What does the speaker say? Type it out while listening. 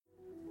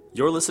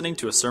You're listening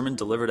to a sermon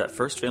delivered at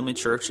First Family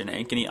Church in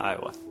Ankeny,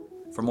 Iowa.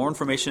 For more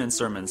information and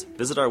sermons,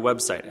 visit our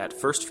website at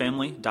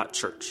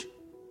firstfamily.church.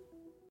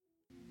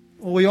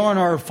 Well, we are in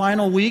our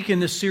final week in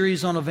this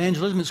series on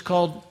evangelism. It's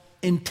called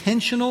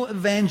Intentional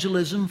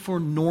Evangelism for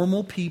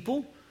Normal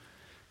People.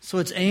 So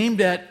it's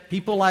aimed at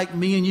people like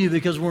me and you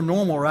because we're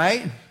normal,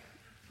 right?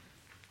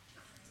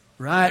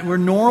 Right, we're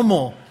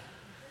normal.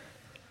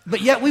 But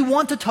yet we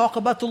want to talk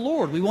about the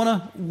Lord. We want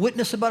to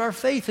witness about our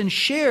faith and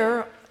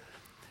share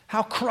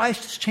how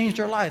Christ has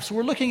changed our lives. So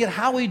we're looking at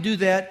how we do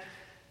that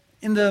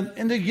in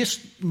the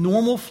just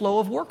normal flow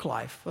of work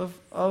life,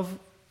 of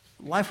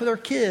life with our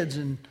kids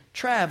and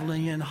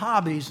traveling and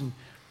hobbies. And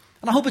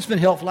I hope it's been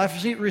helpful.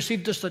 I've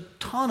received just a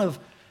ton of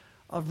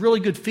really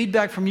good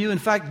feedback from you. In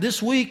fact,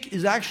 this week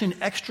is actually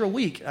an extra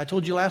week. I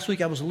told you last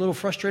week I was a little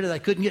frustrated I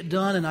couldn't get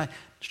done, and I'm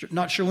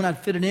not sure when I'd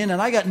fit it in.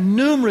 And I got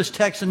numerous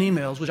texts and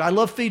emails, which I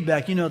love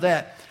feedback, you know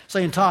that,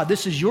 saying, Todd,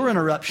 this is your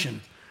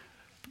interruption.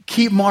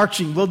 Keep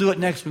marching. We'll do it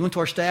next. We went to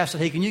our staff, said,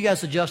 hey, can you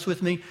guys adjust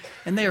with me?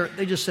 And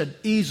they just said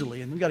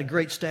easily. And we've got a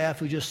great staff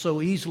who just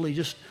so easily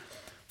just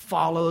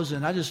follows,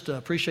 and I just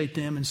appreciate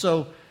them. And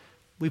so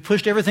we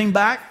pushed everything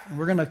back.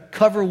 We're going to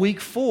cover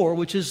week 4,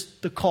 which is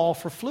the call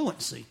for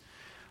fluency.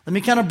 Let me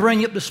kind of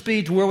bring you up to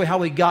speed to how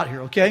we got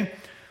here, okay?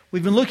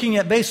 We've been looking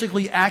at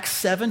basically Acts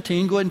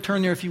 17. Go ahead and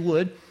turn there if you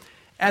would.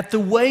 At the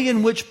way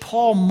in which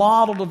Paul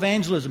modeled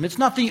evangelism. It's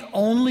not the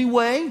only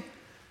way,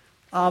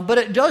 but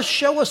it does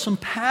show us some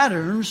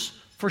patterns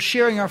for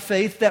sharing our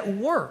faith that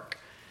work.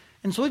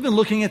 And so we've been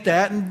looking at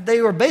that, and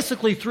they were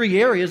basically 3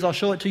 areas. I'll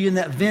show it to you in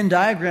that Venn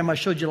diagram I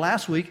showed you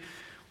last week.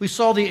 We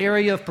saw the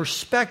area of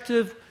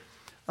perspective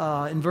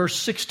in verse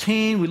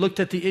 16. We looked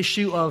at the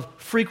issue of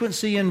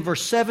frequency in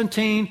verse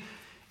 17.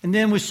 And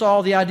then we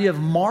saw the idea of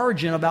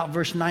margin about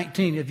verse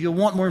 19. If you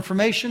want more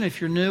information, if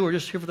you're new or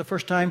just here for the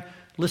first time,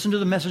 listen to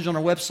the message on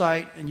our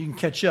website and you can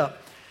catch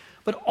up.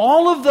 But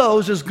all of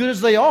those, as good as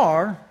they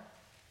are,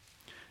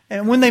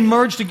 and when they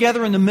merge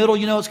together in the middle,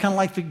 you know, it's kind of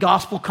like the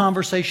gospel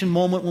conversation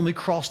moment when we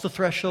cross the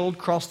threshold,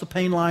 cross the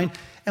pain line,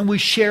 and we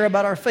share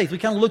about our faith. We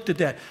kind of looked at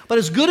that. But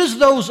as good as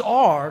those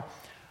are,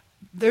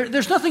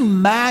 there's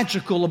nothing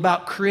magical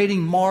about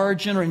creating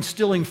margin or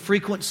instilling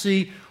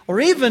frequency or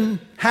even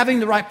having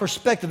the right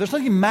perspective. There's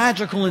nothing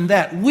magical in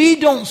that. We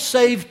don't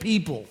save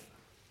people.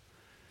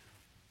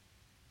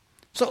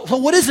 So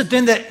what is it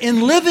then that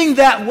in living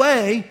that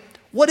way,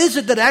 what is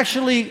it that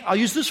actually, I'll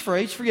use this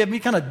phrase, forgive me,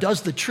 kind of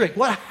does the trick?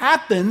 What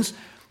happens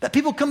that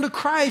people come to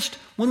Christ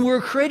when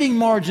we're creating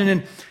margin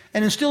and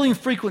instilling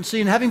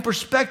frequency and having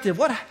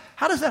perspective?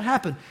 How does that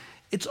happen?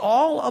 It's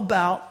all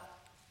about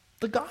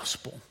the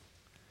gospel.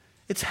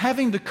 It's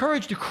having the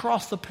courage to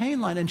cross the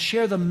pain line and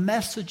share the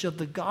message of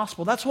the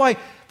gospel. That's why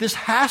this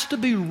has to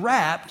be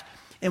wrapped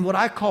in what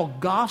I call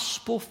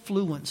gospel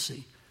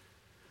fluency.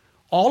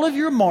 All of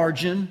your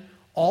margin,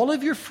 all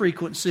of your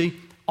frequency,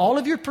 all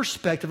of your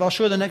perspective, I'll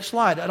show you the next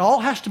slide, it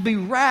all has to be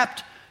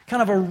wrapped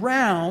kind of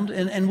around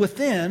and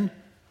within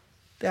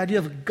the idea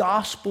of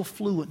gospel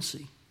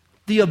fluency.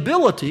 The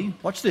ability,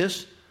 watch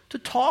this, to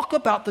talk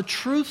about the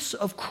truths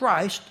of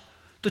Christ,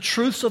 the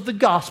truths of the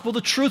gospel,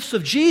 the truths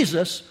of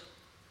Jesus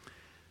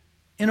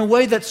in a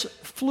way that's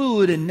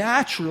fluid and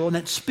natural and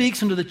that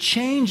speaks into the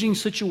changing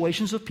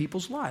situations of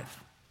people's life.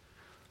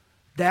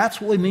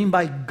 That's what we mean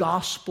by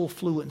gospel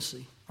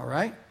fluency, all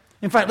right?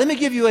 In fact, let me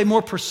give you a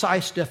more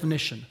precise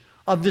definition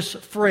of this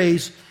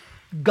phrase,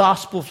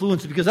 gospel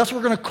fluency, because that's what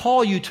we're going to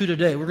call you to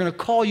today. We're going to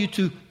call you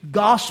to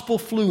gospel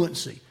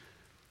fluency.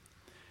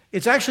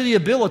 It's actually the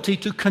ability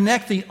to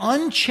connect the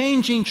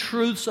unchanging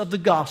truths of the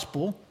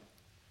gospel,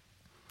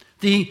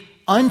 the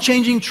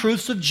unchanging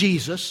truths of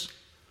Jesus,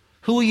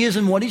 who He is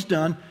and what He's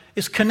done,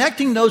 is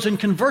connecting those and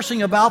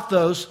conversing about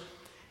those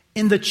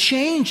in the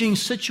changing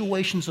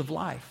situations of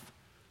life.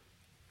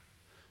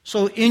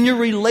 So in your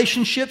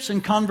relationships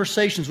and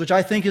conversations, which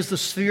I think is the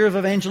sphere of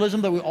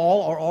evangelism that we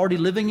all are already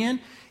living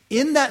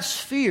in that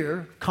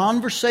sphere,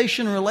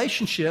 conversation and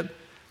relationship,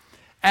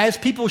 as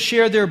people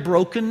share their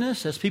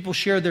brokenness, as people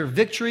share their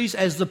victories,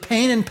 as the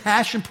pain and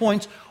passion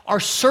points are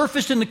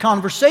surfaced in the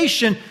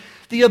conversation,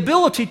 the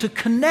ability to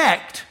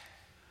connect.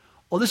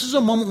 Well, this is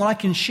a moment when I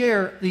can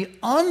share the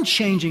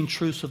unchanging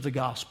truths of the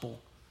gospel.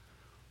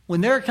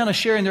 When they're kind of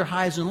sharing their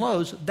highs and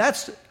lows,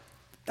 that's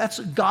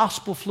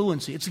gospel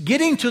fluency. It's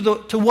getting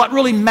to what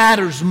really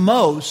matters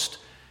most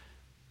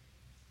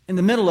in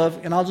the middle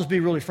of, and I'll just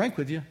be really frank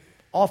with you,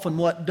 often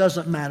what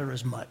doesn't matter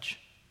as much.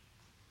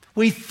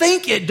 We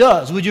think it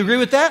does. Would you agree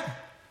with that?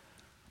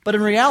 But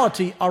in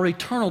reality, our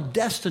eternal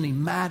destiny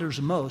matters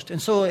most.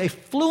 And so a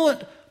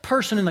fluent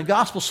person in the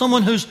gospel,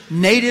 someone whose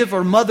native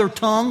or mother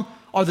tongue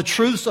are the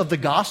truths of the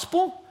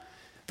gospel,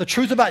 the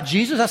truth about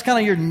Jesus, that's kind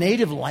of your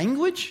native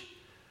language,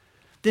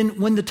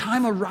 then when the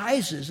time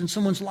arises in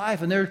someone's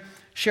life and they're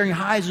sharing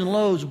highs and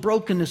lows,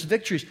 brokenness,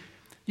 victories,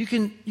 you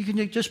can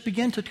just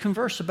begin to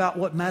converse about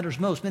what matters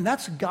most. Man,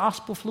 that's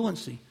gospel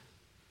fluency.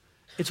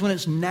 It's when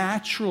it's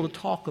natural to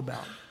talk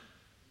about.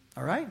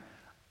 All right?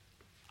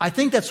 I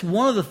think that's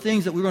one of the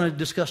things that we're going to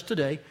discuss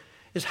today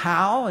is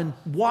how and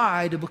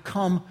why to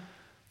become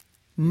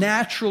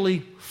naturally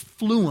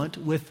fluent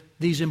with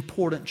these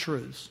important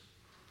truths?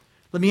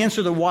 Let me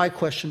answer the why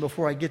question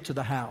before I get to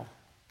the how.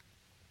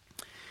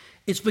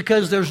 It's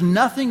because there's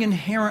nothing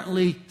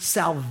inherently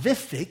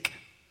salvific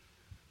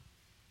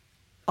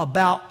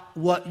about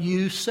what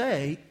you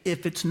say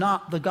if it's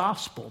not the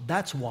gospel.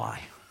 That's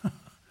why.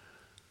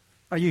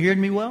 Are you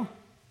hearing me well?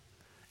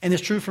 And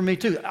it's true for me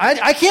too.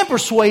 I can't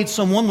persuade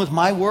someone with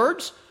my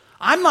words.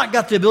 I'm not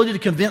got the ability to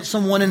convince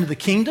someone into the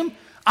kingdom.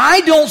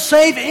 I don't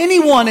save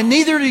anyone, and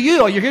neither do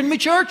you. Are you hearing me,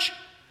 church?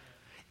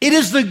 It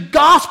is the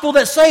gospel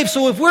that saves.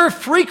 So if we're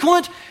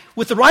frequent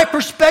with the right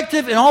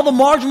perspective and all the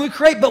margin we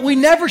create, but we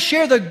never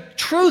share the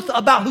truth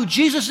about who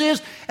Jesus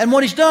is and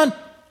what He's done,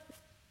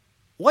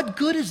 what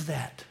good is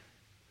that?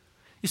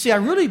 You see, I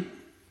really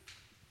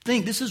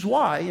think this is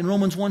why in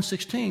Romans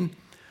 1:16,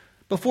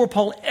 before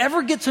Paul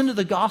ever gets into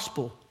the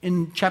gospel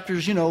in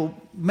chapters,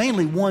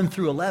 mainly 1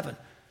 through 11,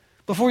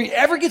 before he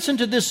ever gets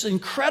into this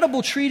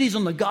incredible treatise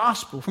on the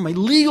gospel from a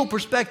legal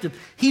perspective,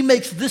 he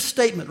makes this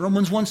statement,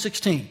 Romans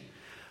 1:16.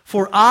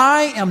 For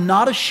I am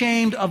not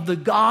ashamed of the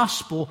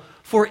gospel,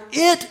 for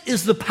it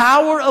is the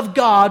power of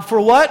God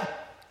for what?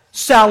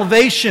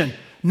 Salvation.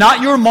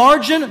 Not your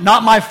margin,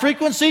 not my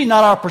frequency,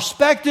 not our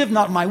perspective,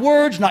 not my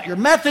words, not your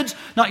methods,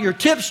 not your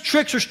tips,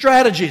 tricks, or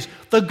strategies.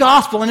 The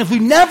gospel. And if we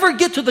never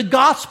get to the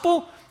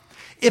gospel,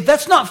 if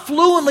that's not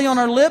fluently on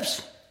our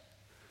lips,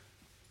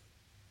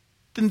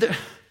 then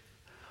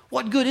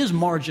what good is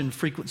margin,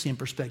 frequency, and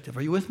perspective?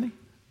 Are you with me?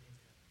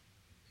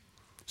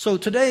 So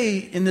today,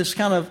 in this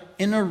kind of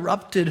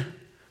interrupted,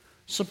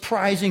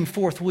 surprising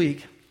fourth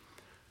week,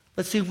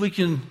 let's see if we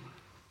can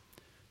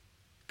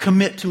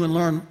commit to and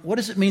learn, what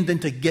does it mean then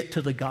to get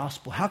to the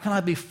gospel? How can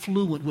I be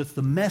fluent with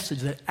the message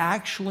that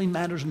actually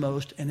matters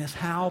most, and is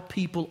how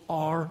people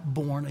are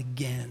born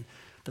again?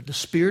 That the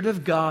Spirit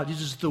of God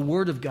uses the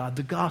Word of God,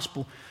 the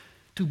gospel,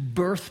 to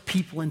birth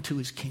people into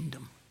His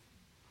kingdom.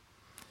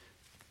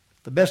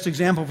 The best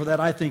example for that,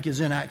 I think,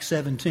 is in Acts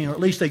 17, or at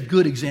least a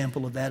good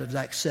example of that is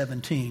Acts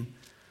 17.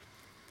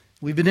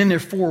 We've been in there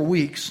 4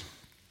 weeks,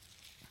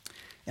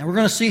 and we're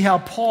going to see how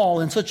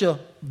Paul, in such a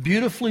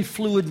beautifully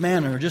fluid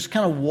manner, just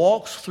kind of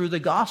walks through the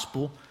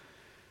gospel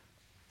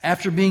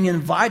after being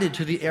invited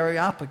to the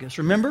Areopagus.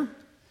 Remember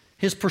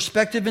his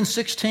perspective in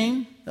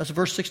 16, that's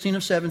verse 16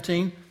 of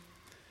 17,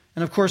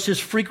 and of course his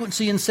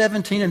frequency in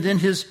 17, and then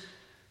his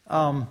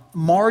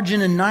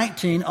margin in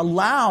 19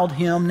 allowed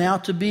him now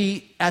to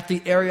be at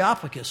the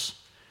Areopagus.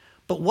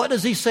 But what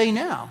does he say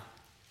now?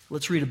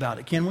 Let's read about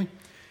it, can we?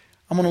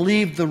 I'm going to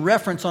leave the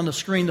reference on the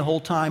screen the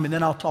whole time, and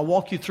then I'll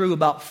walk you through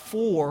about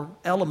 4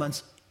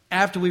 elements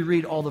after we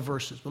read all the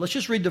verses. But let's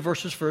just read the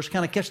verses first,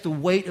 kind of catch the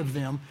weight of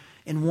them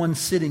in one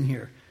sitting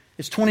here.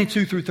 It's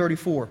 22 through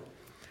 34.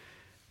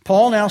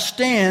 Paul now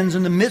stands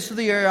in the midst of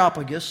the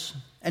Areopagus,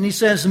 and he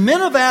says,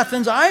 Men of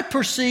Athens, I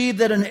perceive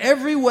that in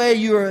every way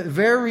you are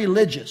very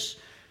religious.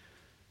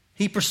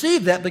 He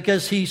perceived that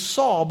because he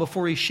saw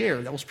before he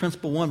shared. That was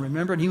principle 1,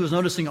 remember? And he was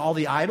noticing all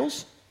the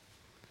idols.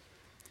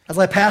 As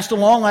I passed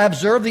along, I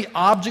observed the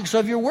objects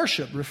of your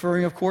worship.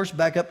 Referring, of course,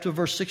 back up to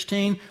verse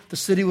 16, the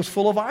city was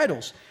full of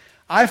idols.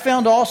 I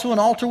found also an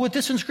altar with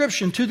this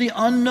inscription, To the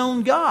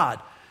unknown God.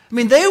 I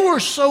mean, they were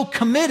so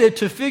committed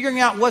to figuring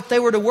out what they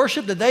were to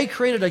worship that they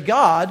created a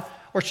God,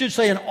 or should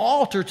say an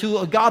altar to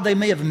a God they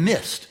may have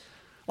missed.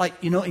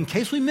 Like, in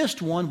case we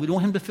missed one, we don't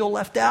want him to feel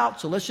left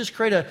out, so let's just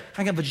create a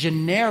kind of a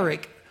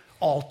generic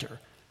altar.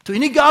 To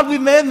any God we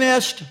may have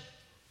missed,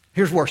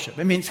 here's worship.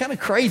 I mean, it's kind of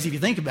crazy if you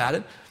think about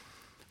it.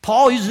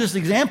 Paul uses this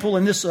example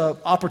and this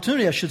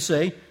opportunity, I should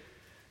say,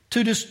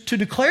 to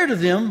declare to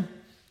them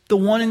the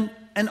one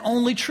and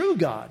only true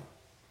God.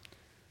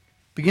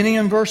 Beginning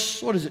in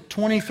verse,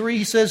 23,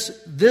 he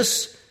says,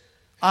 This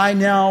I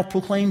now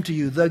proclaim to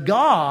you, the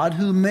God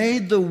who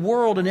made the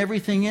world and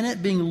everything in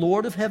it, being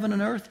Lord of heaven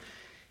and earth,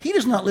 He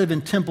does not live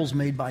in temples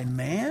made by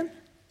man,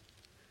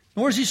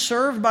 nor is He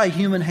served by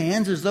human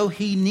hands as though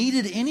He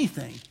needed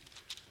anything,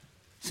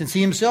 since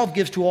He Himself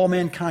gives to all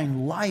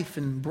mankind life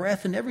and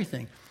breath and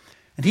everything.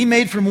 And He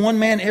made from one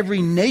man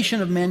every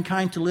nation of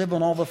mankind to live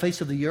on all the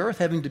face of the earth,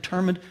 having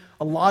determined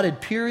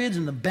allotted periods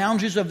and the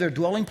boundaries of their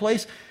dwelling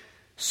place,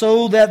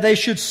 so that they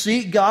should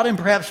seek God and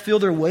perhaps feel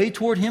their way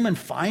toward Him and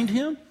find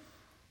Him.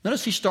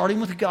 Notice He's starting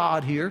with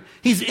God here.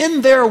 He's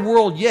in their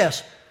world,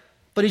 yes,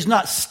 but He's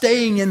not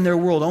staying in their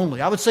world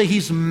only. I would say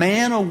He's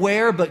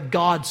man-aware, but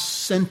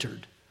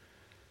God-centered.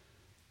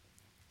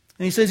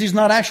 And He says He's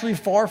not actually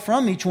far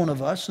from each one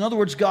of us. In other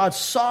words, God's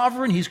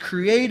sovereign, He's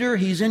creator,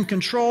 He's in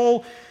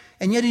control,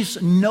 and yet He's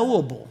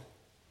knowable.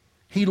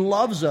 He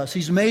loves us.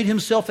 He's made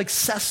Himself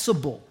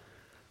accessible.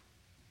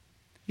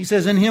 He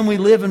says, in Him we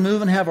live and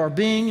move and have our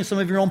being. And some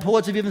of your own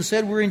poets have even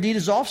said we're indeed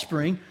His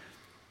offspring.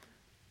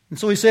 And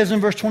so he says in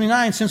verse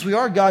 29, since we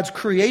are God's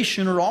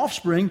creation or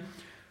offspring,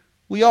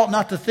 we ought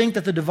not to think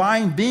that the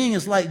divine being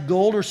is like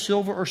gold or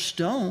silver or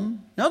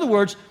stone. In other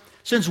words,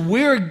 since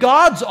we're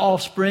God's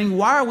offspring,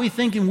 why are we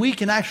thinking we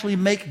can actually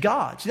make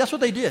God? See, that's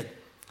what they did.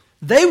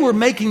 They were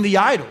making the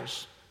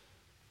idols.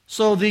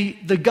 So the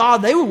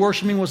God they were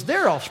worshiping was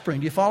their offspring.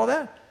 Do you follow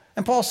that?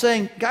 And Paul's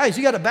saying, guys,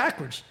 you got it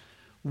backwards.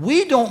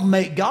 We don't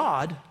make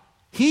God,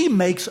 He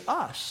makes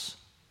us.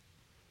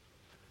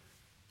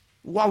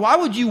 Why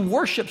would you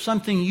worship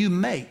something you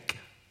make?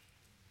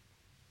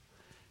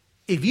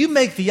 If you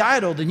make the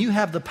idol, then you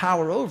have the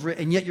power over it,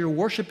 and yet you're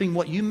worshiping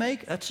what you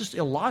make? That's just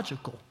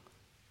illogical.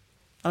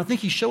 I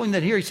think he's showing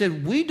that here. He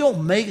said, we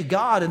don't make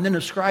God and then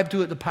ascribe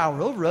to it the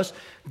power over us.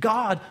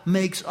 God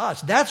makes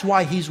us. That's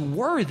why he's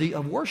worthy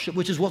of worship,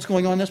 which is what's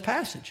going on in this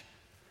passage.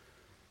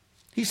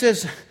 He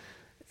says,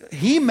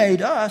 he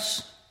made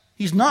us.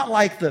 He's not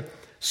like the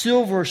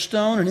silver or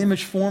stone, an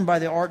image formed by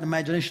the art and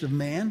imagination of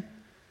man.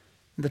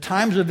 The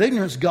times of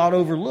ignorance God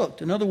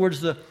overlooked. In other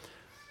words, the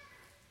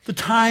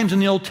times in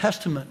the Old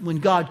Testament when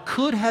God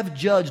could have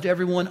judged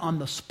everyone on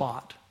the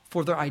spot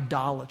for their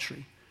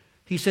idolatry.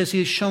 He says he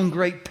has shown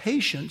great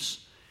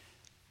patience,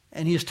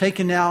 and he has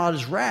taken now out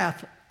his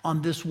wrath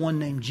on this one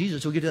named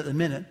Jesus. We'll get to that in a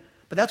minute.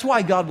 But that's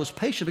why God was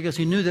patient, because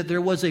he knew that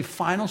there was a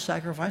final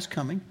sacrifice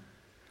coming.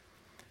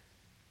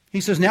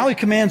 He says now he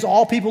commands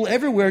all people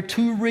everywhere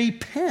to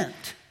repent.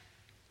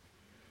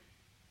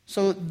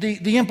 So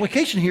the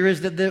implication here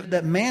is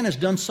that man has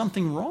done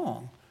something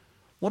wrong.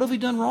 What have we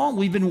done wrong?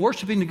 We've been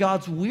worshiping the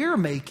gods we're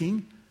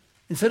making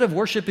instead of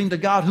worshiping the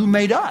God who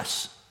made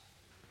us.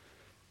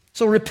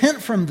 So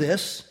repent from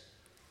this.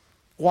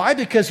 Why?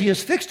 Because he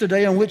has fixed a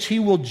day on which he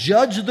will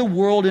judge the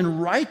world in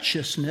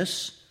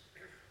righteousness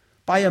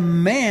by a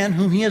man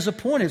whom he has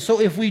appointed. So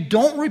if we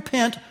don't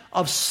repent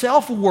of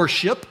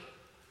self-worship,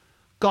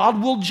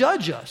 God will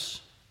judge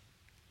us.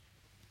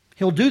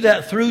 He'll do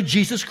that through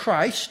Jesus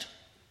Christ,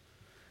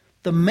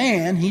 the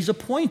man he's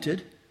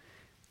appointed.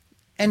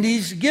 And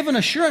he's given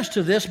assurance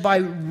to this by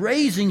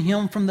raising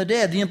him from the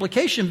dead. The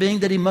implication being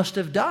that he must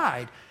have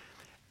died.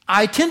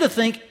 I tend to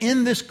think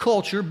in this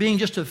culture, being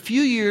just a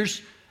few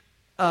years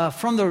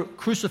from the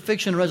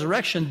crucifixion and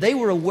resurrection, they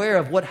were aware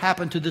of what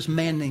happened to this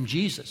man named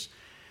Jesus.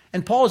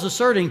 And Paul is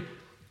asserting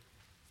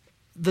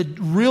the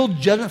real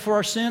judgment for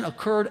our sin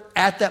occurred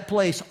at that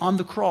place on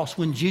the cross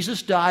when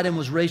Jesus died and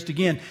was raised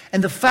again.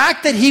 And the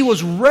fact that he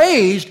was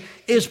raised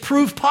is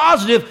proof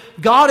positive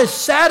God is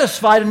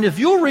satisfied. And if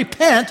you'll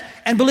repent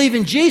and believe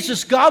in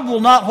Jesus, God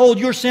will not hold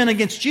your sin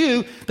against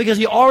you because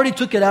he already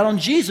took it out on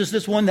Jesus,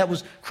 this one that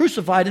was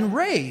crucified and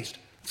raised.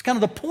 That's kind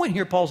of the point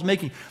here Paul's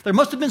making. There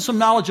must have been some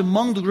knowledge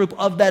among the group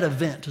of that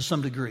event to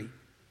some degree.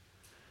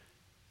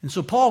 And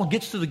so Paul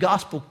gets to the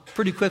gospel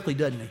pretty quickly,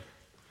 doesn't he?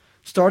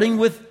 Starting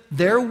with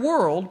their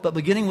world, but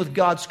beginning with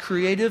God's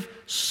creative,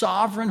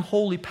 sovereign,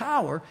 holy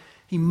power,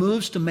 he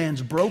moves to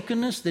man's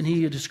brokenness. Then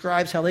he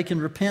describes how they can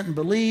repent and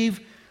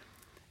believe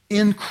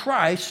in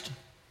Christ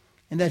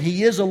and that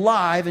he is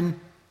alive and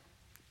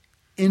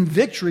in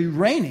victory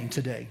reigning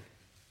today.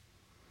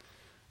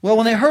 Well,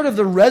 when they heard of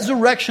the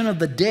resurrection of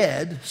the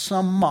dead,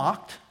 some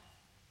mocked,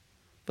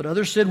 but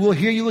others said, we'll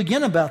hear you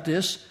again about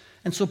this.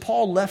 And so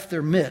Paul left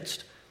their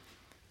midst.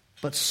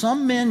 But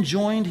some men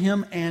joined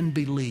him and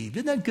believed.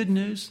 Isn't that good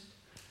news?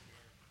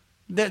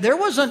 There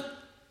wasn't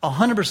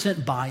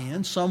 100%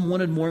 buy-in. Some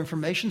wanted more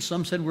information.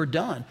 Some said we're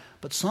done.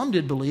 But some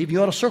did believe.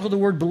 You ought to circle the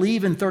word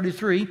believe in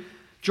 33.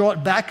 Draw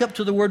it back up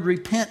to the word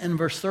repent in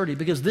verse 30.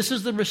 Because this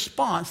is the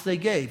response they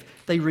gave.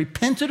 They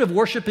repented of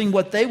worshiping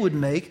what they would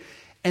make.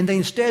 And they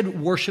instead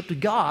worshiped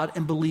God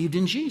and believed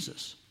in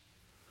Jesus.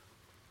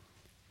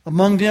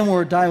 Among them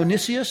were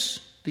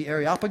Dionysius, the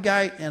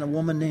Areopagite, and a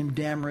woman named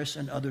Damaris,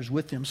 and others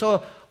with him.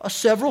 So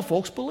several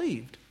folks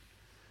believed.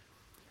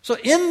 So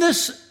in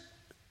this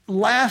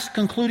last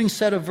concluding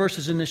set of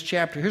verses in this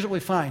chapter, here's what we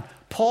find.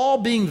 Paul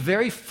being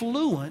very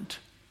fluent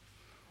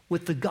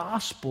with the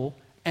gospel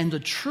and the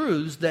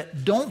truths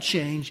that don't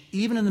change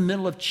even in the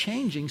middle of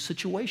changing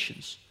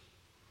situations.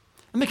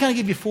 Let me kind of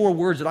give you 4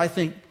 words that I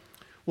think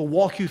will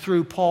walk you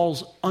through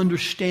Paul's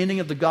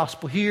understanding of the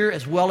gospel here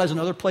as well as in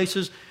other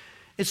places.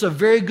 It's a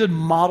very good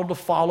model to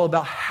follow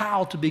about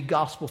how to be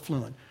gospel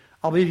fluent.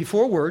 I'll give you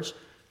 4 words.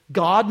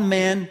 God,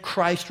 man,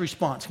 Christ,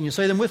 response. Can you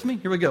say them with me?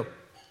 Here we go.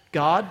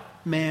 God,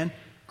 man,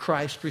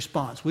 Christ,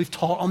 response. We've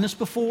taught on this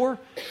before.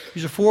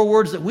 These are 4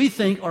 words that we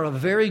think are a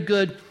very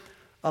good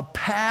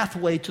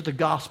pathway to the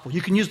gospel.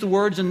 You can use the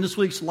words in this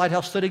week's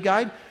Lighthouse Study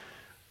Guide.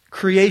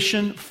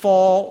 Creation,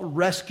 fall,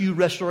 rescue,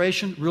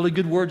 restoration. Really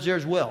good words there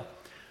as well.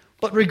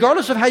 But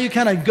regardless of how you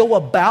kind of go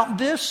about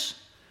this,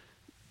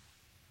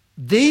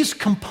 these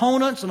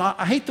components, and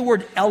I hate the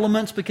word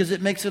elements because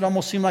it makes it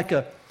almost seem like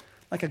a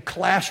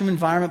classroom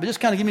environment, but just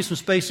kind of give me some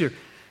space here.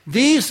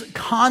 These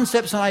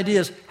concepts and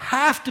ideas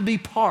have to be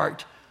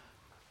part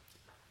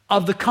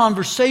of the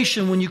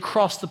conversation when you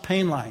cross the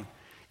pain line.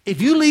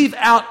 If you leave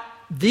out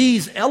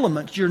these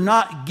elements, you're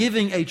not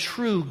giving a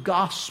true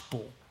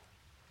gospel.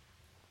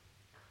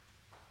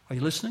 Are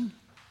you listening?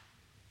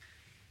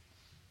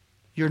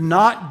 You're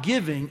not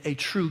giving a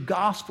true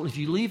gospel if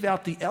you leave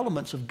out the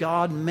elements of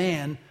God,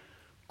 man,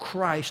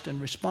 Christ,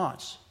 and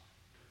response.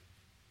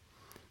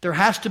 There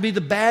has to be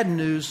the bad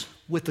news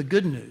with the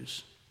good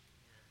news.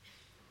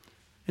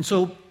 And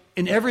so,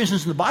 in every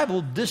instance in the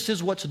Bible, this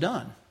is what's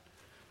done.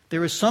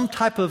 There is some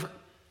type of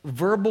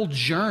verbal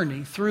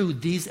journey through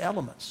these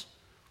elements.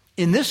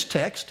 In this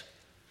text,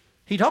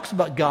 He talks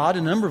about God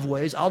in a number of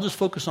ways. I'll just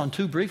focus on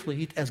two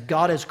briefly. As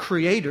God as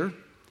creator,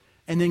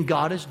 and then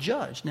God as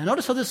judge. Now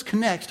notice how this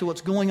connects to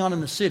what's going on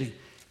in the city.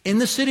 In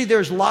the city,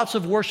 there's lots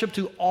of worship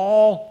to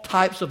all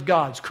types of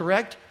gods,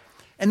 correct?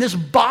 And this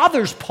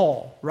bothers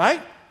Paul,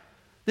 right?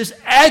 This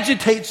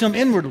agitates him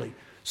inwardly.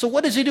 So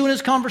what does he do in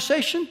his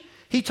conversation?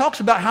 He talks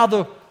about how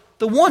the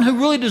one who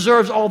really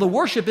deserves all the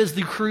worship is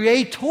the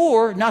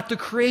creator, not the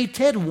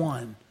created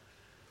one.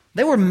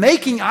 They were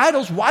making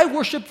idols. Why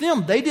worship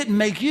them? They didn't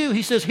make you.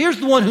 He says, here's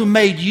the one who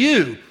made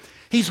you.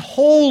 He's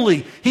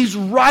holy. He's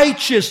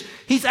righteous.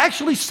 He's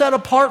actually set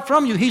apart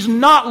from you. He's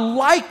not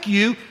like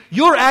you.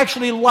 You're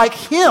actually like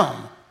him.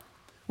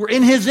 We're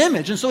in his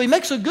image. And so he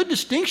makes a good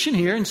distinction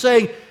here in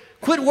saying,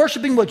 quit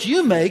worshiping what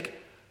you make.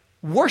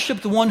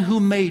 Worship the one who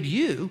made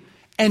you.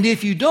 And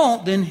if you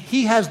don't, then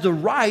he has the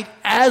right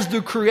as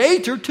the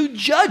creator to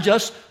judge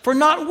us for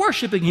not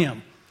worshiping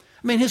him.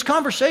 I mean, his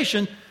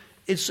conversation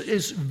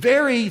is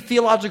very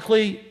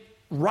theologically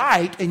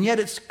right, and yet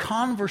it's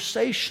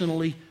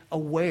conversationally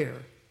aware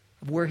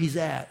of where he's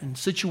at. And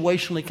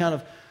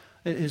situationally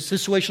his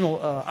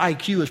situational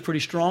IQ is pretty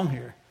strong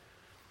here.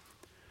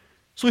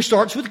 So he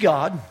starts with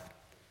God.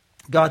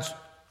 God's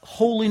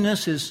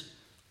holiness, his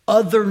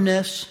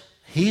otherness.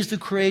 He's the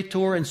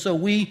creator, and so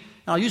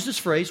I'll use this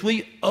phrase,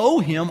 we owe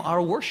him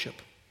our worship.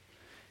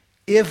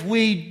 If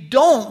we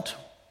don't,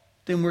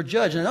 then we're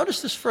judged. And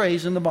notice this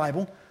phrase in the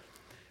Bible.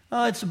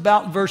 It's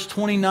about verse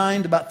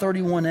 29 to about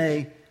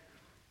 31a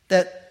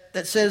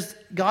that says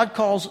God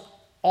calls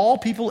all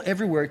people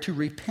everywhere to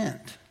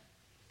repent.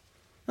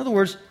 In other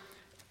words,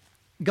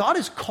 God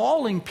is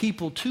calling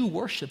people to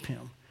worship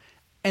him.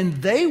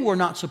 And they were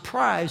not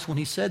surprised when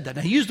he said that.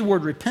 Now, he used the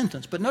word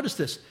repentance, but notice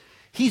this.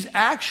 He's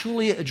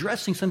actually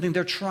addressing something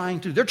they're trying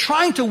to do. They're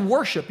trying to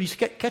worship. You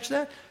catch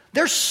that?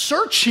 They're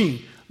searching.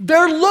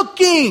 They're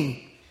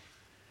looking.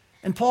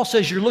 And Paul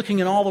says you're looking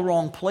in all the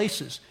wrong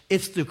places.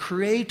 It's the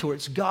Creator.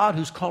 It's God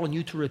who's calling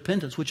you to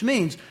repentance, which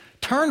means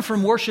turn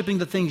from worshiping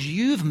the things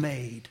you've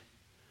made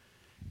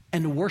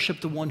and to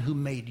worship the one who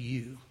made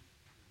you.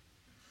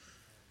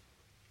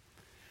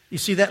 You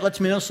see, that lets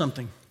me know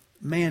something.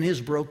 Man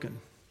is broken.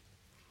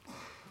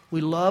 We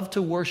love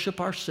to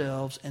worship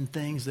ourselves and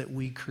things that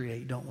we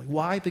create, don't we?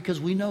 Why? Because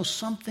we know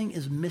something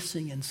is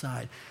missing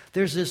inside.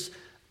 There's this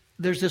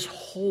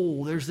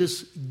hole, there's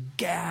this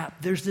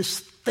gap, there's this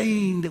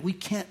thing that we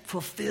can't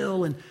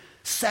fulfill and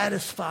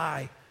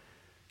satisfy.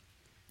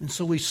 And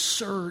so we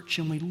search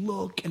and we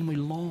look and we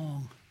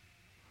long.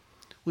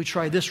 We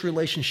try this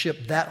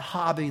relationship, that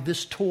hobby,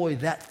 this toy,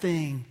 that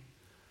thing.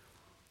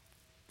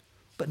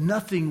 But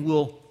nothing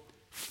will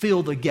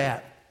fill the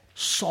gap,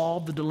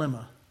 solve the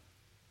dilemma.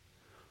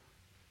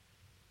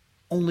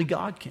 Only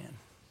God can.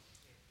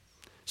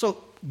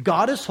 So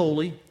God is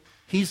holy.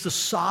 He's the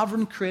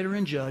sovereign creator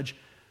and judge.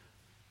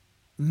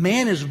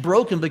 Man is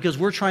broken because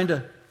we're trying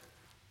to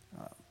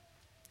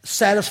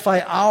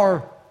satisfy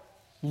our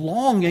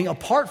longing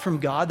apart from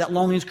God. That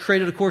longing is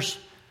created, of course,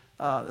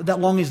 that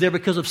longing is there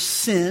because of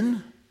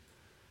sin.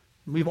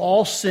 We've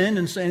all sinned,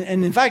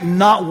 and in fact,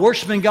 not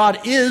worshiping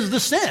God is the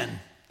sin.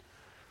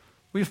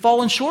 We've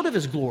fallen short of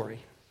his glory.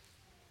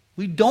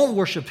 We don't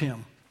worship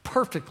him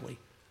perfectly.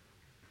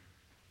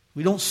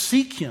 We don't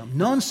seek him.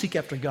 None seek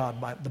after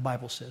God, the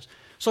Bible says.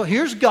 So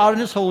here's God in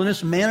his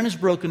holiness, man in his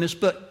brokenness,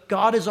 but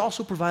God has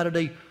also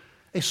provided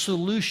a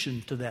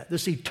solution to that,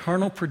 this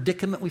eternal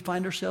predicament we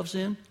find ourselves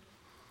in.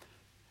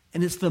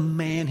 And it's the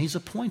man he's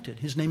appointed.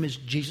 His name is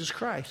Jesus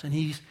Christ, and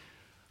he's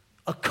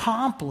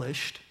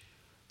accomplished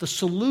the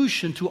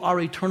solution to our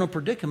eternal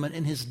predicament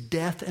in his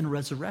death and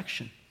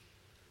resurrection.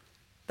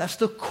 That's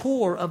the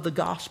core of the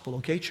gospel,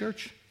 okay,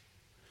 church?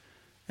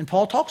 And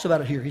Paul talks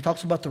about it here. He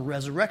talks about the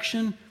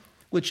resurrection,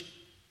 which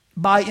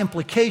by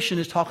implication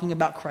is talking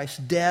about Christ's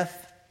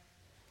death.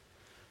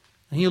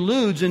 And he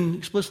alludes and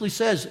explicitly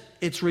says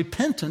it's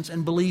repentance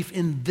and belief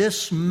in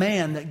this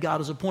man that God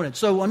has appointed.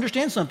 So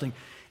understand something.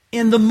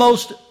 In the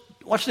most,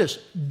 watch this,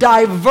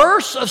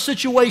 diverse of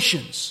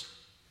situations,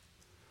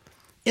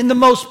 in the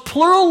most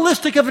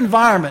pluralistic of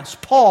environments,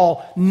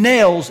 Paul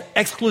nails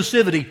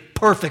exclusivity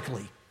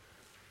perfectly.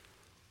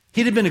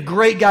 He'd have been a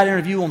great guy to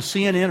interview on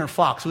CNN or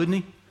Fox, wouldn't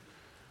he?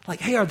 Like,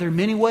 hey, are there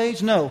many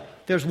ways? No,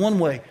 there's one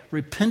way.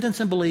 Repentance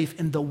and belief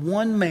in the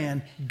one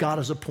man God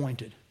has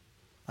appointed.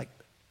 Like,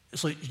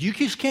 so you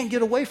just can't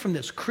get away from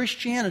this.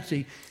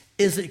 Christianity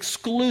is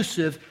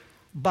exclusive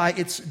by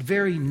its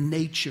very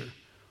nature.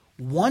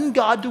 One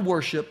God to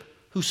worship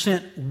who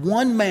sent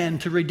one man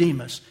to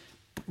redeem us.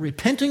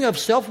 Repenting of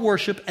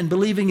self-worship and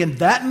believing in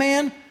that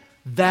man,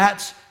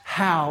 that's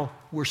how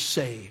we're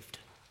saved.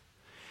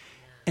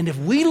 And if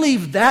we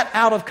leave that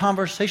out of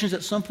conversations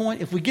at some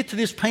point, if we get to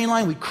this pain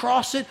line, we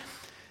cross it,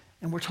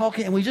 and we're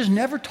talking, and we just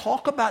never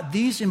talk about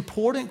these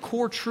important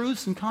core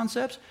truths and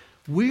concepts,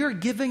 we are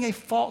giving a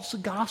false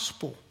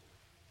gospel.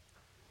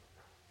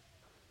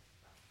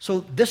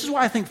 So this is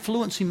why I think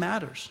fluency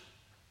matters.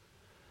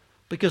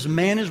 Because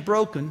man is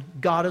broken,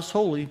 God is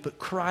holy, but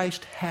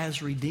Christ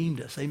has redeemed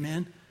us.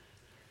 Amen?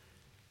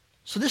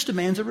 So this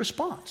demands a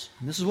response.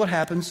 And this is what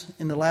happens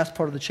in the last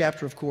part of the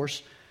chapter, of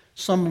course.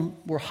 Some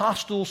were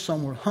hostile,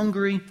 some were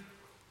hungry.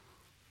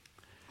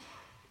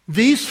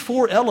 These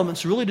four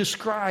elements really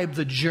describe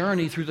the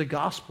journey through the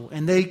gospel,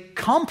 and they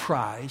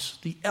comprise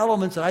the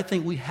elements that I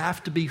think we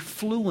have to be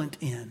fluent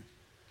in.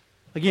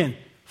 Again,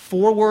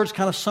 four words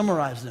kind of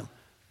summarize them.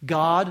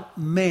 God,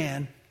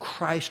 man,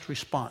 Christ,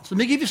 response. Let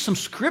me give you some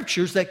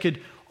scriptures that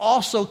could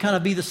also kind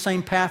of be the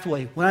same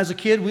pathway. When I was a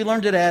kid, we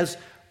learned it as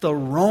the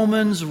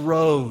Romans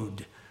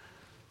road.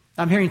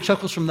 I'm hearing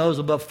chuckles from those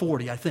above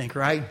 40, I think,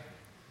 right?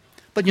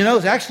 But you know,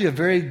 it's actually a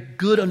very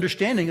good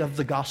understanding of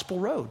the gospel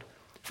road.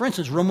 For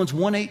instance, Romans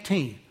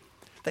 1:18,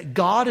 that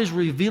God is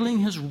revealing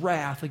his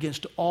wrath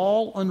against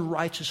all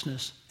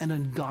unrighteousness and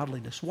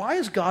ungodliness. Why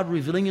is God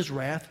revealing his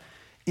wrath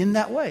in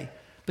that way?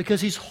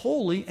 Because he's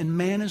holy and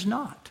man is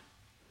not.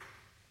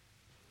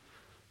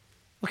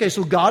 Okay,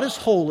 so God is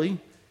holy.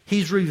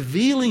 He's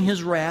revealing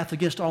his wrath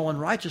against all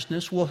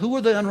unrighteousness. Well, who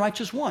are the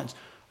unrighteous ones?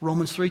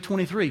 Romans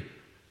 3:23.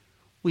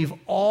 We've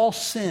all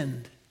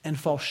sinned and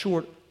fall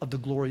short of the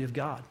glory of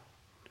God.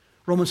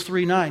 Romans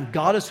 3:9.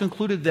 God has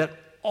concluded that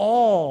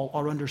all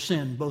are under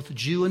sin, both the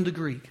Jew and the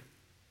Greek.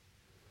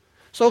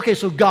 So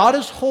God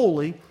is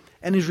holy,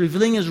 and he's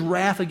revealing his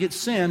wrath against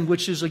sin,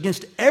 which is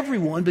against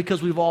everyone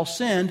because we've all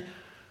sinned.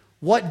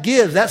 What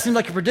gives? That seems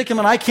like a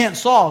predicament I can't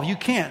solve. You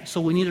can't, so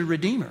we need a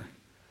redeemer.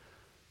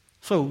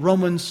 So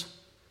Romans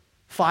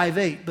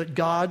 5:8, but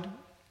God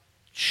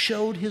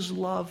showed his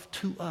love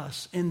to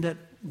us in that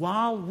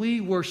while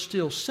we were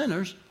still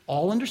sinners,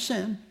 all under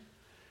sin,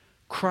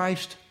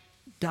 Christ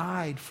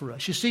died for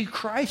us. You see,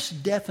 Christ's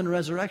death and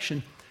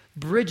resurrection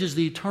bridges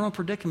the eternal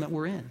predicament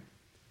we're in,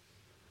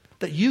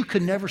 that you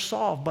could never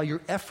solve by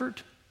your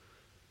effort,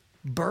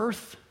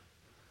 birth,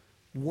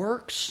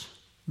 works,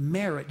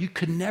 merit. You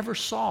could never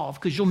solve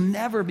because you'll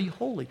never be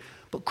holy.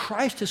 But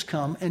Christ has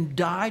come and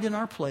died in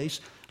our place,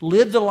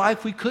 lived the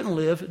life we couldn't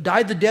live,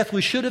 died the death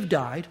we should have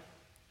died.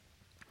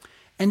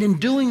 And in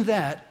doing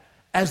that,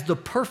 as the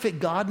perfect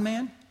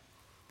God-man,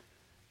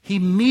 he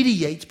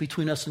mediates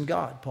between us and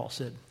God, Paul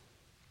said.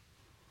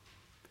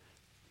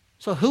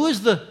 So who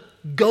is the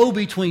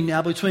go-between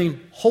now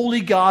between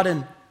holy God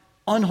and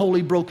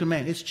unholy, broken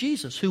man? It's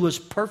Jesus, who is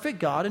perfect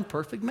God and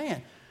perfect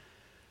man.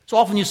 So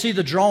often you see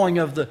the drawing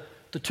of the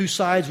two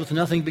sides with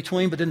nothing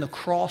between, but then the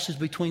cross is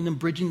between them,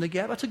 bridging the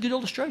gap. That's a good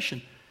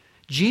illustration.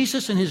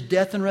 Jesus in his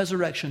death and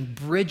resurrection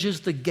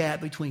bridges the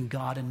gap between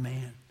God and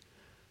man.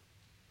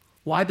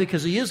 Why?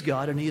 Because he is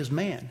God and he is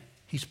man.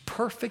 He's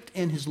perfect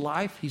in his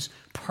life. He's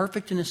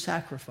perfect in his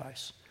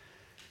sacrifice.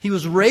 He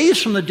was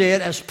raised from the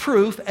dead as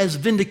proof, as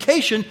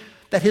vindication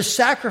that his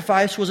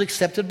sacrifice was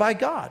accepted by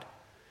God.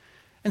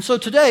 And so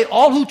today,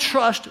 all who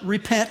trust,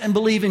 repent, and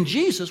believe in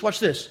Jesus, watch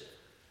this,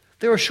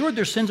 they're assured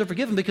their sins are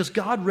forgiven because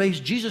God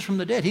raised Jesus from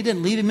the dead. He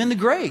didn't leave him in the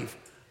grave.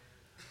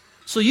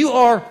 So you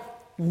are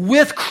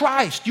with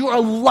Christ. You are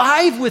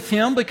alive with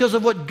him because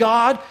of what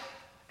God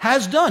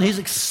has done. He's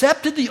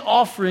accepted the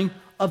offering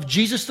of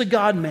Jesus the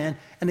God-man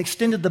and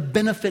extended the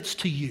benefits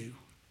to you.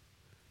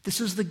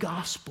 This is the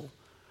gospel.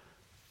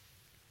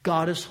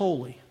 God is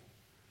holy.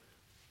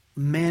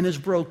 Man is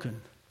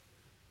broken.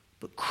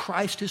 But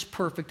Christ is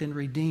perfect and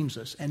redeems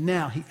us. And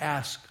now he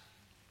asks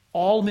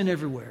all men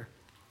everywhere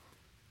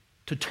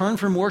to turn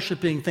from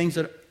worshiping things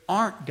that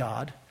aren't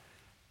God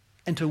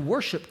and to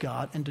worship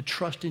God and to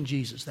trust in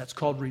Jesus. That's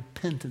called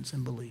repentance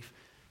and belief.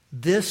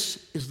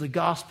 This is the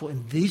gospel,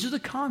 and these are the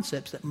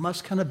concepts that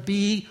must kind of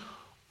be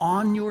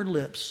on your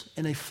lips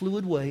in a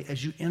fluid way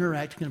as you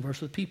interact and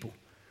converse with people.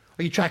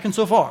 Are you tracking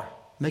so far?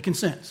 Making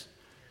sense?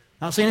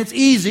 I'm not saying it's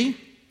easy,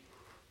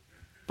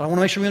 but I want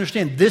to make sure we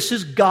understand this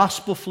is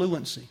gospel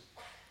fluency.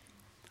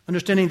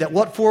 Understanding that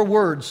what four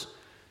words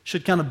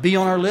should kind of be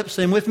on our lips?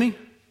 Say them with me.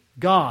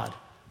 God,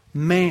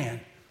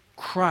 man,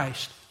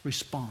 Christ,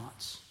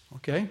 response.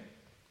 Okay?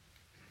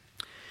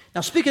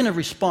 Now, speaking of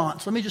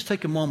response, let me just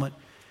take a moment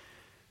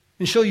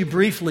and show you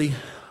briefly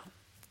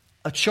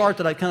a chart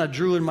that I kind of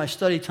drew in my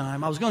study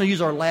time. I was going to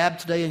use our lab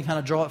today and kind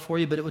of draw it for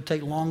you, but it would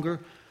take longer.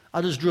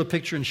 I just drew a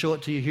picture and show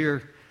it to you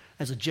here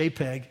as a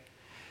JPEG.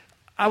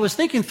 I was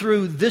thinking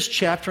through this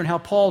chapter and how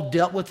Paul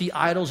dealt with the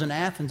idols in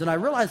Athens, and I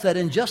realized that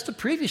in just the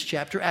previous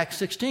chapter, Acts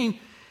 16,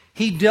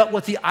 he dealt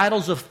with the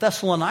idols of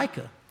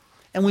Thessalonica.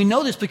 And we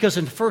know this because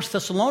in 1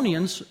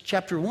 Thessalonians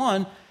chapter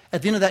 1,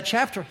 at the end of that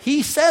chapter,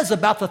 he says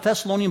about the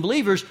Thessalonian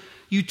believers,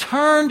 you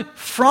turned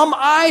from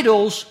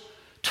idols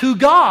to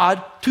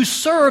God to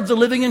serve the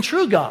living and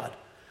true God.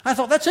 I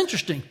thought that's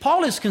interesting.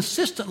 Paul is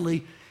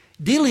consistently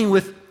dealing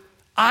with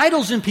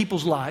idols in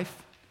people's life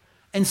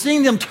and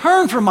seeing them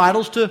turn from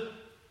idols to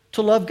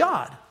love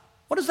God.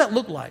 What does that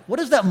look like? What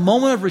does that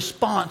moment of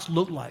response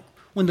look like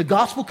when the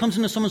gospel comes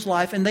into someone's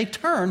life and they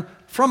turn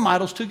from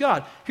idols to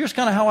God? Here's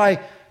kind of how I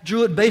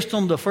drew it based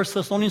on the 1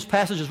 Thessalonians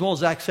passage as well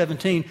as Acts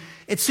 17.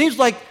 It seems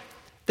like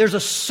there's a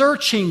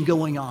searching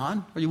going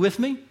on. Are you with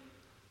me?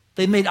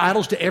 They made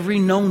idols to every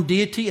known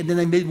deity, and then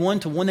they made one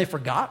to one they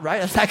forgot,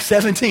 right? That's Acts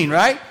 17,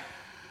 right?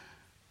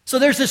 So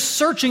there's this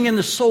searching in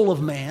the soul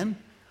of man.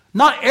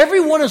 Not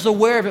everyone is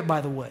aware of it, by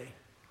the way.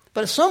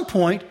 But at some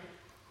point,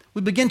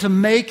 we begin to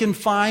make and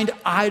find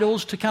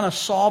idols to kind of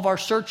solve our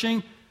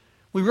searching.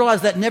 We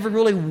realize that never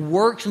really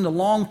works in the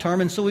long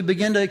term, and so we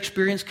begin to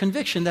experience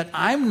conviction that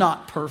I'm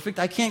not perfect.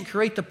 I can't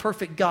create the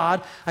perfect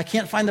God. I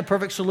can't find the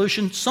perfect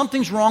solution.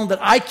 Something's wrong that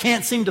I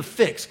can't seem to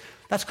fix.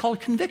 That's called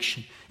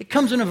conviction. It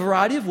comes in a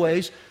variety of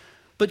ways,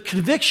 but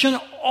conviction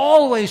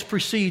always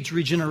precedes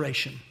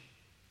regeneration.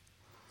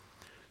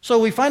 So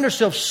we find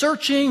ourselves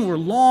searching, we're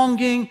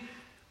longing,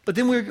 but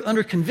then we're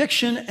under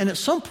conviction, and at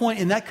some point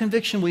in that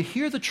conviction, we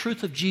hear the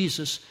truth of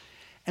Jesus,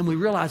 and we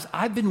realize,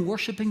 I've been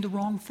worshiping the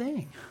wrong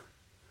thing.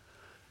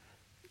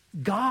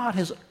 God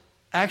has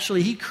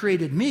actually, He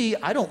created me.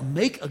 I don't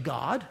make a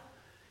God.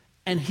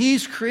 And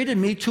He's created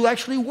me to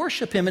actually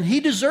worship Him. And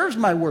He deserves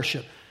my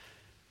worship.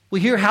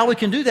 We hear how we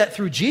can do that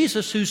through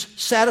Jesus, who's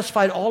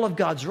satisfied all of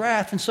God's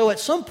wrath. And so at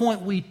some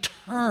point we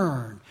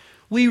turn.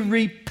 We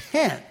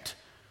repent.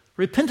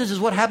 Repentance is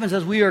what happens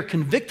as we are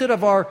convicted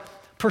of our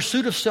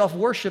pursuit of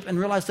self-worship and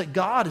realize that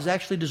God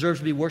actually deserves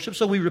to be worshiped.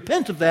 So we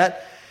repent of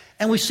that.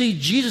 And we see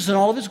Jesus in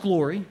all of His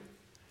glory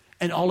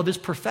and all of His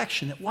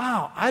perfection. That,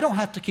 wow, I don't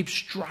have to keep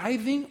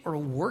striving or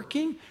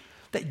working.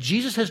 That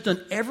Jesus has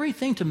done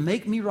everything to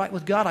make me right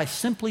with God. I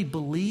simply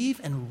believe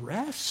and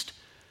rest.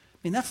 I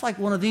mean, that's like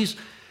one of these,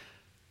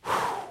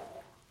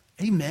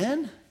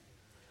 amen.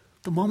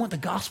 The moment the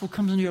gospel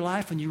comes into your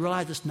life and you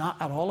realize it's not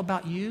at all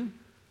about you,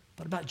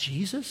 but about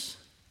Jesus.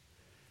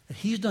 That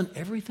He's done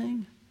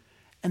everything.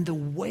 And the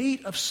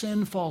weight of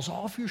sin falls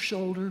off your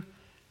shoulder.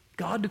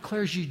 God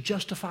declares you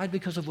justified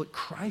because of what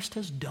Christ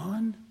has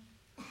done.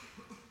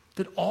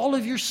 That all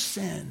of your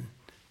sin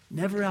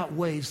never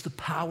outweighs the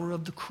power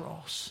of the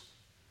cross.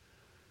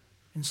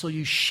 And so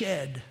you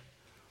shed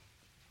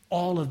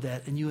all of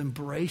that and you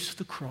embrace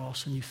the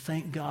cross and you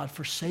thank God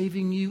for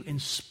saving you in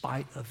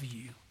spite of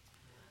you.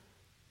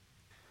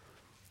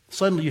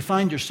 Suddenly you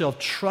find yourself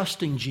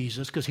trusting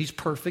Jesus because He's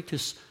perfect.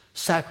 His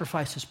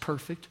sacrifice is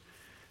perfect.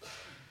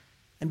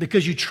 And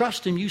because you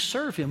trust Him, you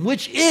serve Him,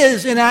 which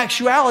is in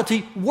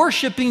actuality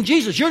worshiping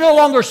Jesus. You're no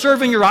longer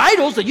serving your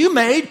idols that you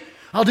made.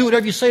 I'll do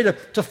whatever you say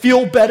to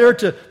feel better,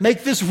 to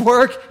make this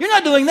work. You're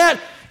not doing that.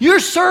 You're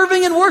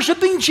serving and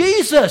worshiping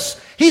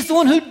Jesus. He's the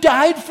one who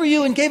died for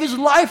you and gave His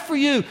life for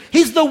you.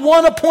 He's the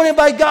one appointed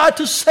by God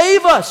to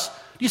save us.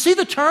 Do you see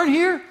the turn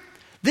here?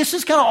 This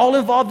is kind of all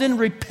involved in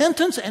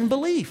repentance and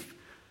belief.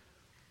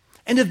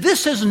 And if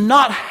this has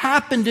not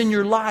happened in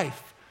your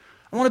life,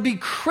 I want to be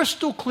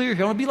crystal clear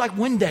here. I want to be like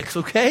Windex,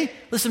 okay?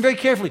 Listen very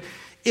carefully.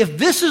 If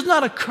this has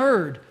not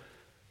occurred,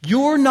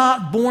 you're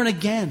not born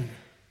again.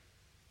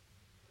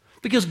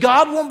 Because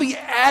God won't be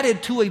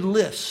added to a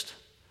list.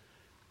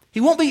 He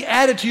won't be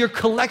added to your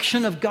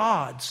collection of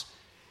gods.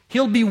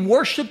 He'll be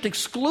worshiped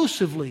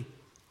exclusively.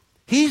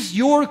 He's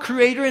your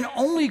creator and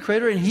only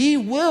creator, and He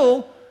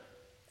will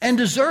and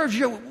deserves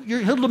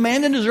He'll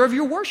demand and deserve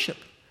your worship.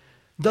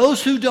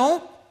 Those who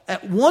don't,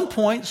 at one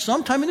point,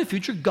 sometime in the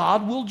future,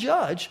 God will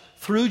judge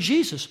through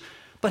Jesus.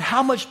 But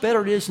how much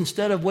better it is,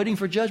 instead of waiting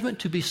for judgment,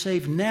 to be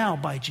saved now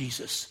by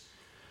Jesus.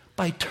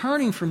 By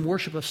turning from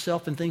worship of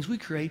self and things we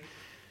create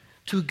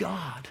to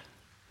God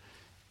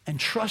and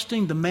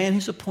trusting the man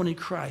He's appointed,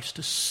 Christ,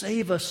 to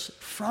save us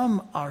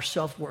from our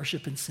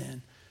self-worship and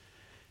sin,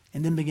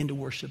 and then begin to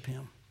worship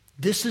Him.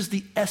 This is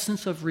the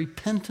essence of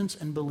repentance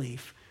and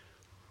belief.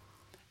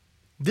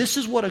 This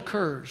is what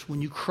occurs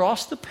when you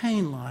cross the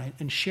pain line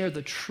and share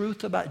the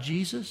truth about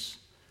Jesus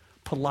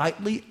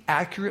politely,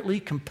 accurately,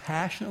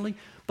 compassionately,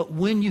 but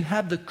when you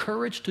have the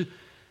courage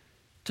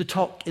to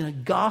talk in a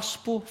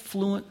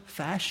gospel-fluent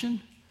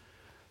fashion,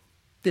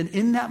 then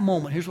in that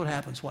moment, here's what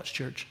happens. Watch,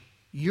 church.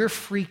 You're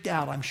freaked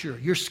out, I'm sure.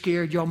 You're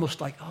scared. You're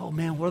almost like, oh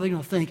man, what are they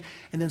going to think?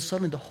 And then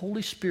suddenly the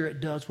Holy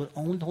Spirit does what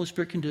only the Holy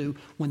Spirit can do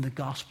when the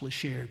gospel is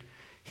shared.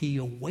 He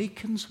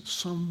awakens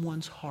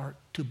someone's heart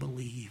to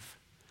believe.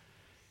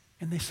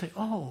 And they say,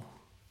 oh,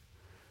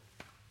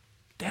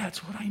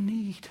 that's what I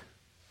need.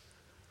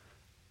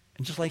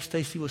 And just like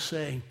Stacy was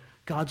saying,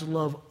 God's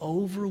love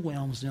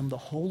overwhelms them. The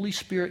Holy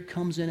Spirit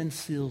comes in and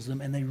seals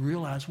them, and they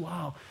realize,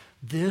 wow,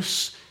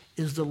 this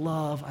is the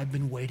love I've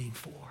been waiting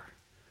for.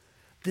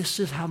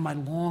 This is how my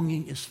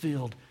longing is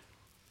filled.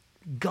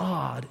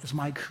 God is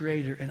my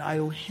creator, and I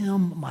owe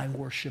Him my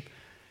worship.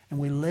 And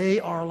we lay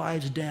our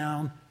lives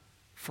down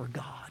for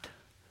God.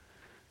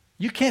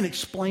 You can't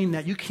explain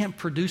that. You can't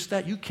produce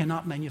that. You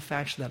cannot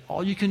manufacture that.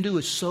 All you can do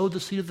is sow the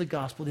seed of the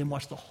gospel, then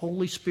watch the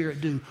Holy Spirit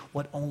do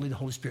what only the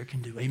Holy Spirit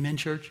can do. Amen,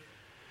 church?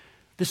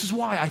 This is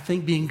why I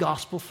think being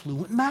gospel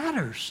fluent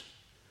matters.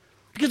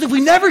 Because if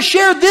we never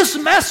shared this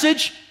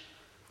message,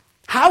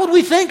 how would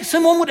we think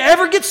someone would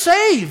ever get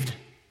saved?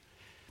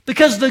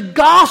 Because the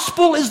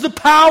gospel is the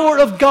power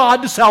of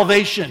God to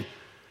salvation.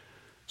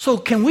 So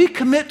can we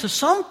commit to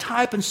some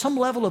type and some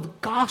level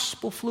of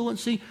gospel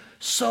fluency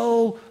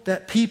so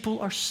that people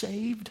are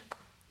saved?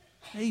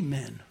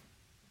 Amen.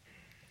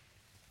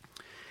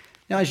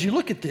 Now, as you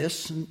look at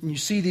this and you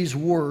see these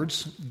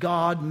words,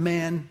 God,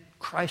 man,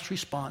 Christ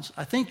response,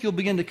 I think you'll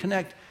begin to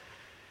connect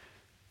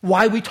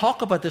why we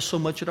talk about this so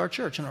much at our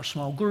church, in our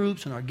small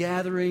groups, in our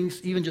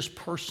gatherings, even just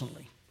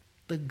personally.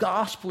 The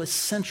gospel is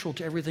central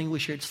to everything we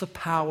share. It's the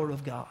power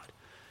of God.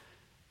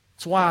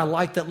 That's why I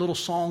like that little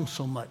song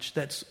so much.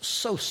 That's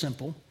so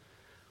simple,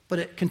 but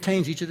it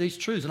contains each of these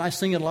truths. And I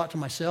sing it a lot to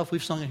myself.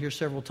 We've sung it here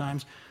several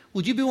times.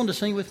 Would you be willing to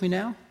sing with me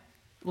now?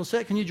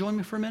 Lisette, can you join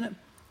me for a minute?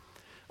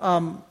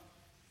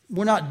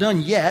 We're not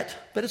done yet,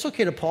 but it's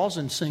okay to pause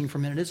and sing for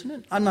a minute, isn't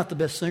it? I'm not the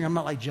best singer. I'm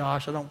not like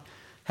Josh. I don't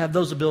have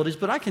those abilities,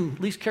 but I can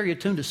at least carry a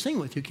tune to sing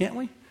with you, can't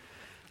we?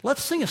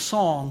 Let's sing a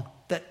song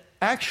that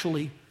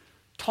actually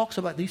talks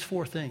about these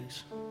four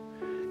things.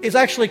 It's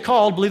actually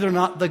called, believe it or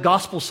not, the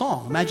gospel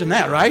song. Imagine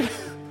that, right?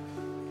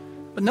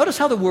 But notice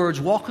how the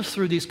words walk us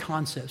through these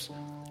concepts.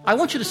 I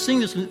want you to sing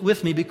this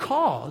with me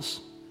because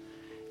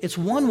it's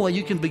one way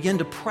you can begin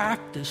to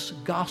practice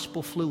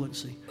gospel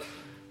fluency.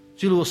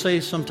 Julie will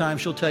say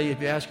sometimes, she'll tell you, if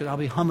you ask her, I'll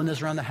be humming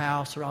this around the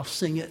house or I'll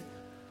sing it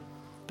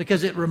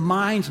because it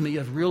reminds me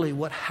of really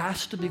what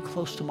has to be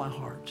close to my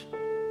heart.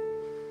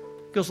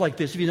 It goes like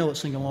this. If you know it,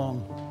 sing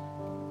along.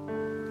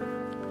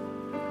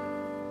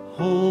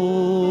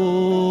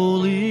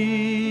 Holy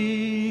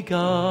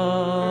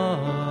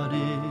God,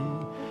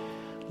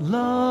 in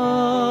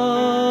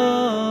love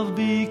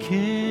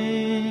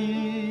became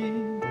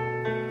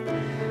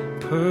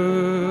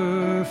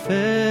perfect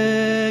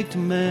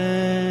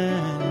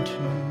man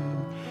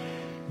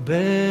to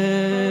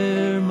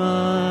bear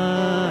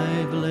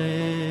my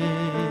blame,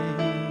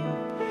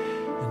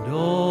 and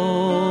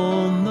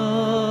on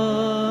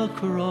the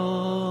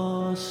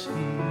cross he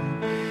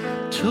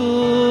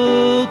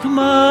took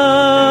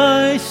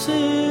my sin.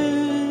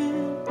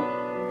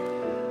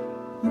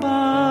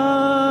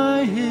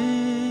 By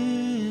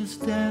his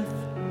death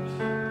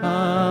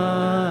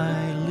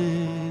I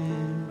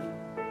live.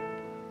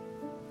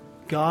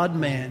 God,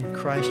 man,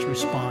 Christ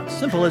response.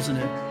 Simple, isn't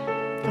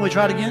it? Can we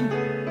try it again?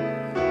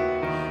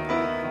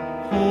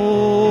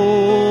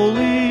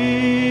 Holy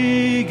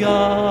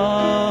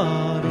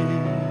God,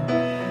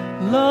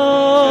 in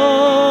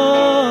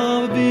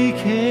love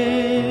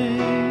became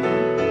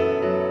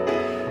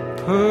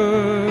perfect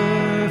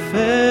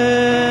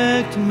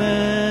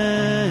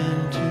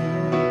man to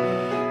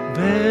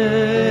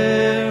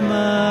bear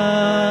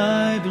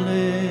my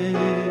blame,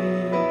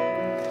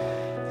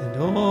 and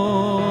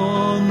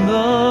on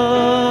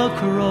the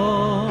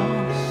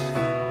cross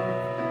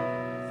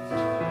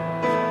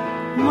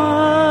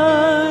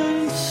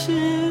my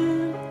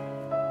sin,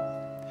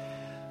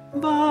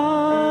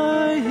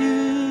 by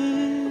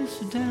his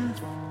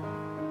death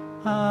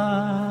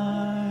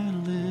I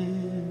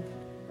live.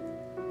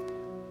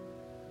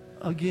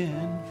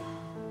 Again,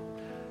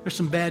 there's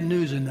some bad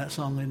news in that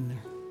song, isn't there?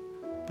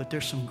 But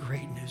there's some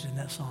great news in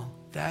that song.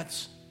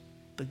 That's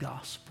the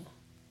gospel.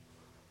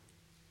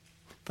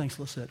 Thanks,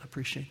 Lisette. I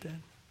appreciate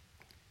that.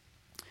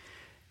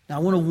 Now, I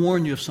want to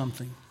warn you of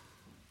something.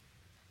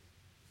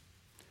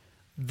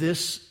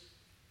 This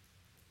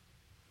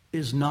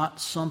is not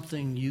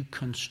something you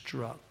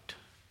construct.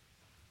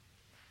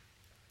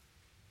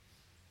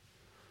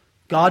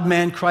 God,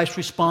 man, Christ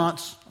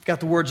response. I've got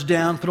the words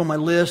down, put on my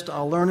list.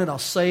 I'll learn it. I'll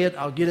say it.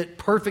 I'll get it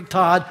perfect,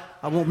 Todd.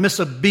 I won't miss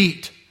a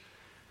beat.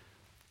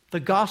 The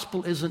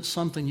gospel isn't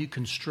something you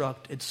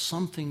construct. It's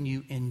something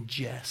you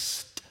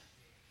ingest.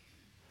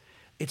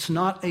 It's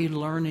not a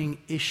learning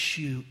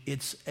issue.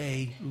 It's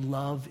a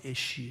love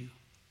issue.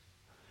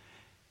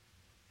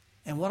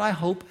 And what I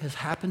hope has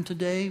happened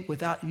today,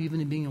 without you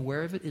even being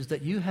aware of it, is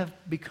that you have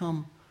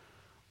become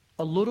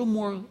a little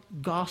more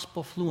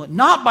gospel fluent.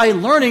 Not by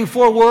learning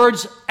 4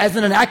 words as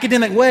in an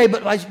academic way,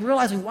 but by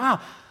realizing, wow,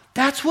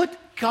 that's what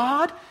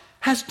God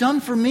has done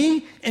for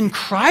me in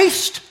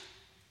Christ.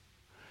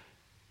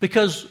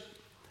 Because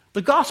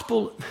the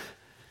gospel,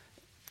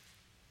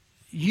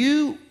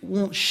 you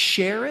won't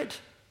share it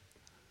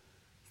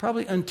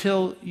probably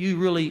until you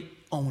really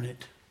own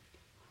it.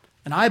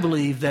 And I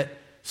believe that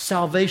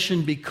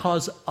salvation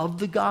because of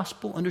the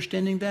gospel,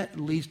 understanding that,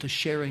 leads to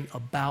sharing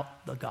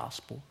about the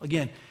gospel.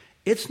 Again,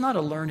 it's not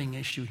a learning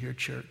issue here,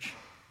 church.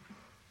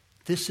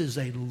 This is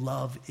a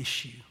love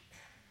issue.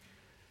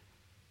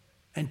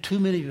 And too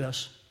many of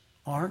us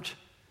aren't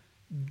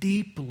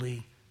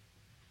deeply,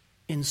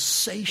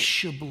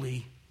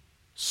 insatiably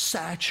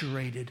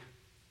saturated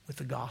with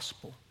the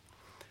gospel.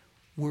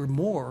 We're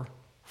more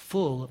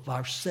full of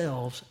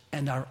ourselves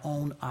and our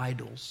own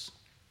idols.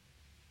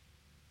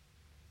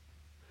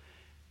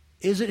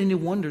 Is it any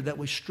wonder that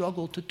we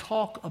struggle to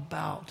talk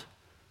about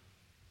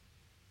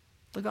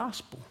the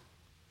gospel?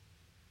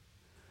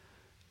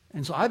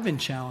 And so I've been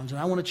challenged,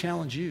 and I want to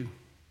challenge you.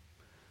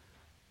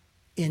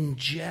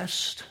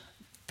 Ingest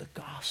the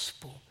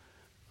gospel.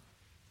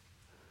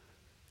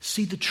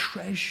 See the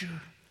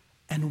treasure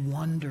and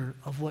wonder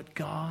of what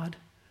God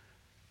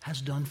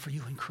has done for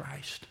you in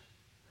Christ.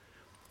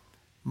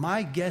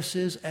 My guess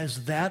is,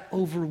 as that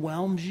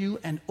overwhelms you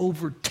and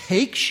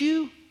overtakes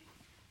you,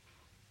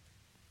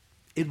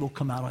 it will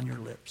come out on your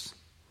lips.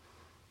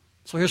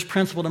 So here's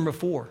principle number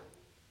 4.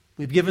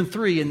 We've given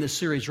 3 in this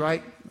series,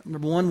 right?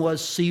 Number 1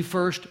 was see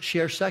first,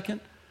 share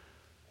second.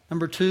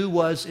 Number 2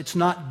 was it's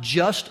not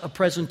just a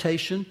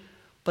presentation,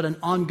 but an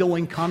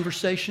ongoing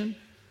conversation.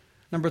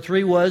 Number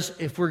 3 was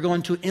if we're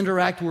going to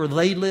interact where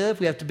they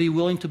live, we have to be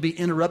willing to be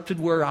interrupted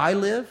where I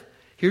live.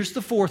 Here's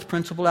the fourth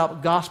principle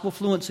about gospel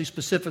fluency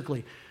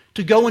specifically.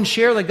 To go and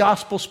share the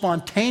gospel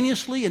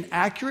spontaneously and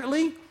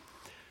accurately,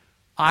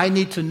 I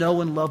need to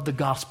know and love the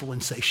gospel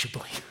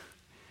insatiably.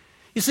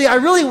 You see, I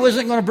really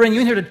wasn't going to bring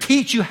you in here to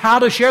teach you how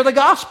to share the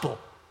gospel.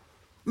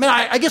 I mean,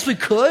 I guess we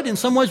could. In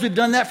some ways, we've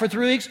done that for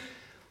 3 weeks.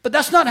 But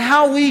that's not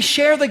how we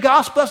share the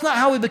gospel. That's not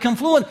how we become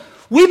fluent.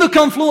 We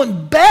become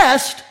fluent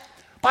best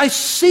by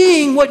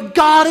seeing what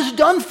God has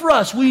done for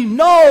us. We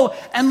know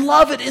and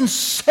love it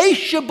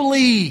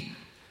insatiably.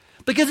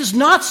 Because it's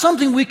not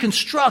something we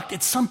construct,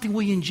 it's something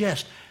we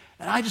ingest.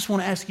 And I just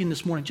want to ask you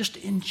this morning, just to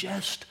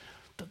ingest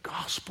the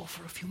gospel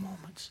for a few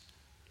moments.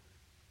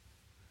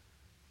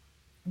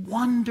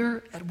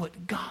 Wonder at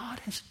what God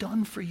has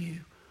done for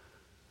you.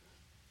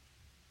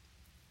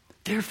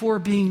 Therefore,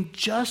 being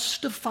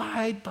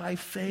justified by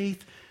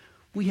faith,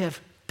 we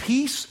have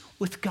peace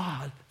with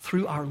God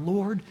through our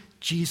Lord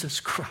Jesus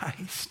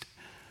Christ.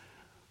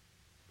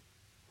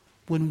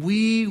 When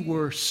we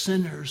were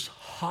sinners,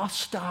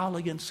 hostile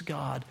against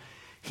God,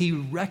 He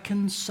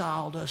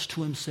reconciled us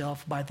to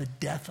Himself by the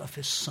death of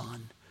His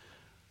Son.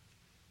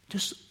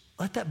 Just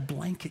let that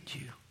blanket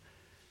you.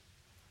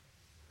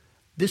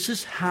 This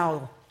is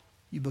how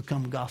you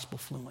become gospel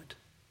fluent.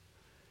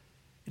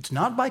 It's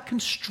not by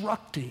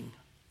constructing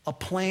a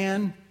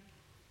plan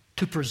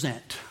to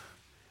present.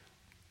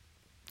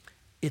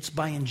 It's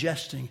by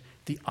ingesting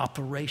the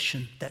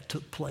operation that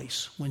took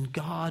place when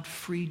God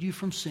freed you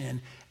from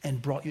sin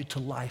and brought you to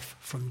life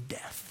from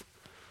death.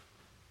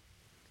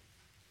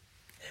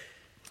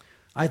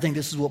 I think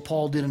this is what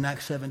Paul did in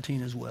Acts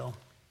 17 as well.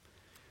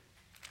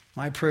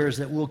 My prayer is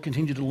that we'll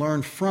continue to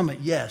learn from it,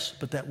 yes,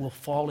 but that we'll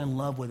fall in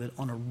love with it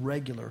on a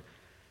regular,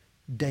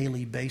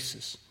 daily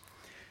basis.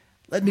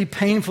 Let me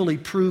painfully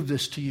prove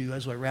this to you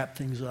as I wrap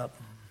things up.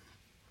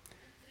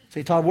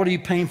 Say, Todd, what are you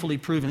painfully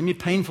proving? Let me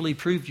painfully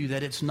prove to you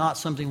that it's not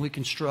something we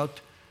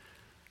construct.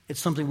 It's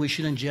something we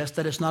should ingest,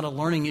 that it's not a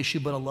learning issue,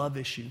 but a love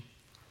issue.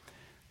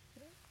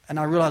 And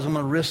I realize I'm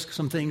going to risk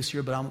some things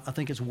here, but I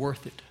think it's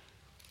worth it.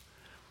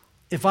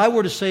 If I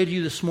were to say to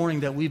you this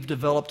morning that we've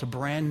developed a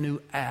brand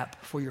new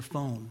app for your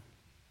phone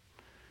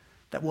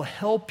that will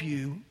help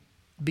you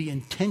be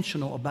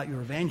intentional about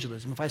your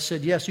evangelism. If I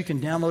said, yes, you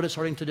can download it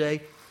starting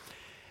today.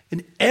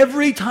 And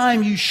every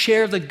time you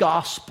share the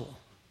gospel,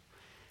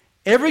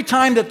 every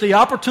time that the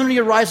opportunity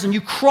arises and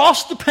you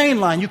cross the pain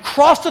line, you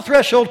cross the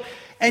threshold,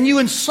 and you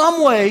in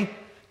some way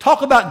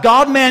talk about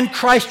God, man,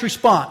 Christ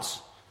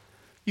response.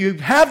 You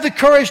have the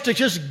courage to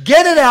just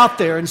get it out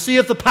there and see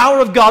if the power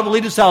of God will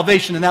lead to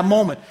salvation in that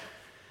moment.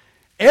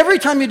 Every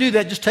time you do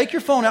that, just take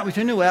your phone out with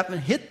your new app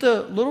and hit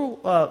the little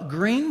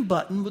green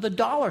button with a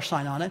dollar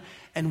sign on it,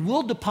 and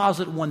we'll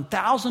deposit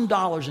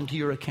 $1,000 into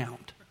your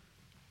account.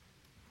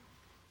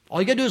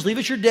 All you got to do is leave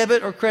us your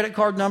debit or credit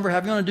card number,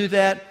 however you want to do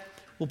that.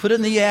 We'll put it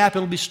in the app.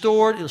 It'll be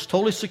stored. It's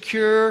totally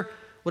secure.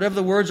 Whatever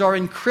the words are,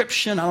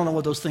 encryption. I don't know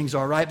what those things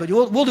are, right? But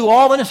we'll do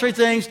all the necessary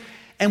things.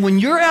 And when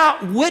you're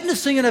out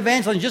witnessing an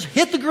evangelism, just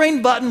hit the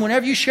green button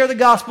whenever you share the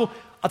gospel,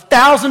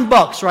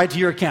 $1,000 right to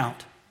your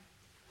account.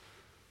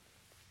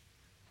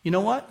 You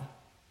know what?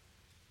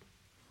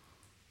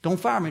 Don't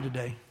fire me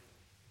today.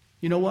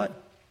 You know what?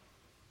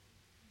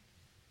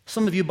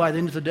 Some of you by the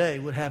end of the day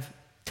would have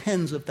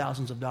tens of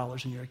thousands of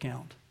dollars in your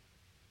account.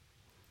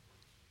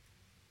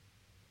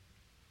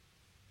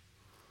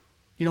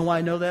 You know why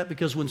I know that?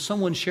 Because when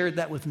someone shared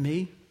that with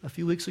me a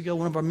few weeks ago,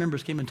 one of our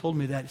members came and told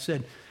me that. He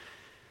said,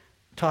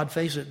 Todd,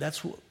 face it,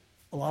 that's what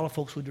a lot of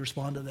folks would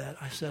respond to that.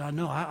 I said, I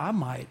know, I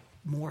might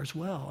more as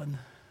well. And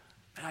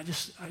I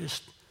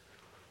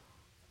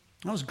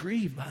was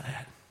grieved by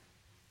that.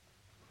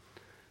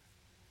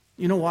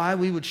 You know why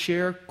we would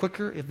share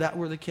quicker if that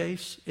were the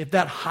case? If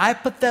that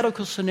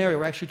hypothetical scenario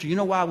were actually true, you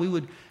know why we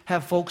would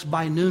have folks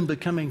by noon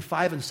becoming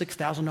 $5,000 and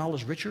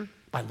 $6,000 richer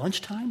by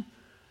lunchtime?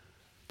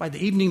 By the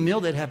evening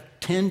meal, they'd have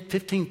 $10,000,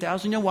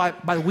 $15,000. You know why?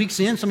 By the week's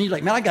end, some of you are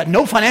like, man, I got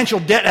no financial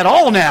debt at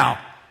all now.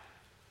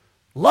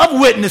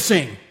 Love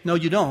witnessing. No,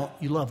 you don't.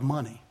 You love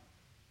money.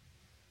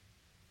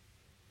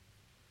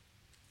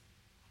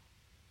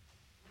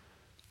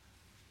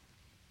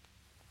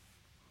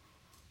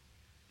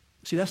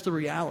 See, that's the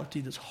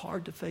reality that's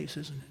hard to face,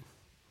 isn't it?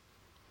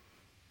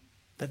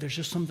 That there's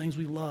just some things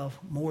we love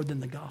more than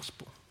the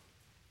gospel.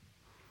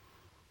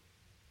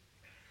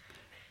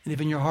 And if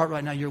in your heart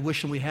right now you're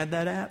wishing we had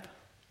that app,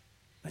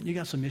 man, you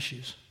got some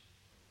issues.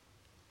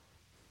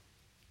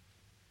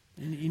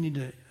 You need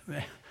to,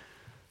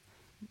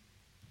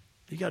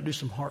 you got to do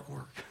some heart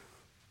work.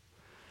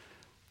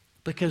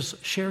 Because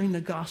sharing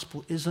the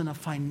gospel isn't a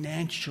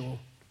financial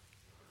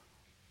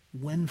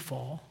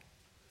windfall.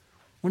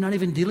 We're not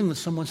even dealing with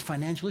someone's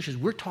financial issues.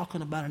 We're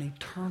talking about an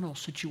eternal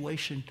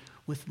situation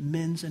with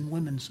men's and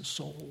women's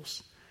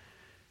souls.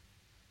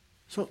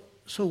 So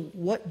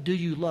what do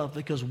you love?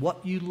 Because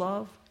what you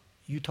love,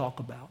 you talk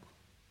about.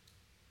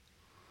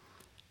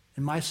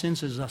 And my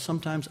sense is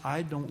sometimes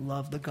I don't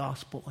love the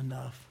gospel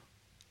enough.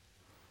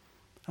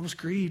 I was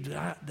grieved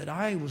that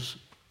I was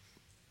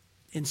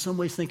in some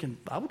ways thinking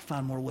I would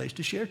find more ways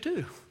to share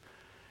too.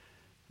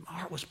 My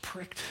heart was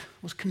pricked,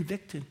 was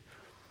convicted.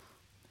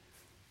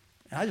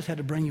 And I just had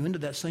to bring you into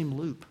that same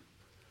loop.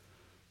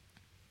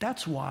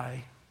 That's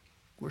why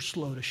we're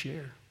slow to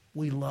share.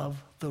 We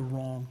love the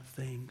wrong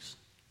things.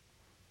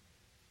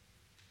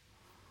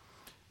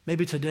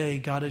 Maybe today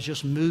God has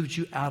just moved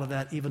you out of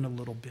that even a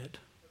little bit.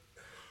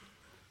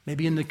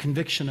 Maybe in the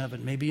conviction of it,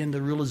 maybe in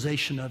the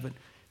realization of it.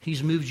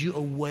 He's moved you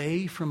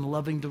away from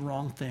loving the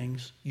wrong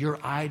things, your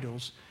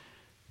idols,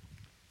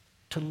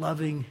 to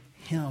loving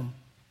Him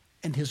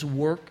and His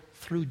work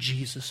through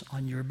Jesus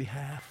on your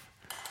behalf.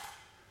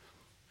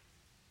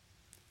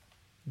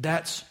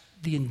 That's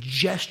the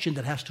ingestion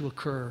that has to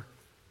occur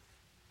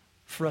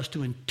for us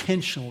to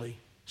intentionally,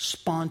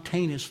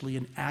 spontaneously,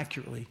 and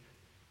accurately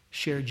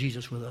share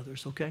Jesus with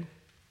others, okay?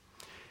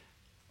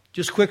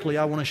 Just quickly,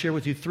 I want to share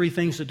with you 3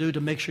 things to do to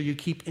make sure you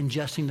keep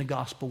ingesting the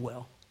gospel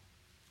well.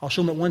 I'll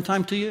show them at one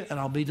time to you, and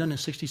I'll be done in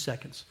 60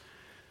 seconds.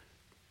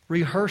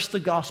 Rehearse the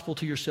gospel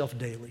to yourself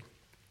daily.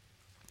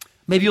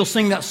 Maybe you'll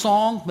sing that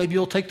song. Maybe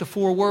you'll take the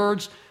 4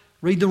 words,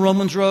 read the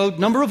Romans Road,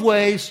 number of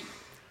ways.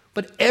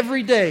 But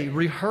every day,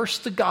 rehearse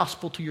the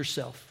gospel to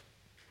yourself.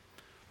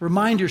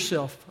 Remind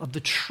yourself of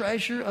the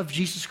treasure of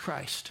Jesus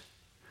Christ.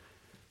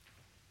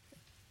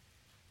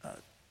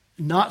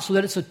 Not so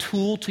that it's a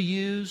tool to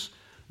use,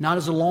 not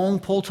as a long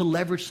pole to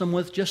leverage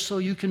someone with, just so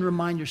you can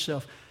remind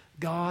yourself,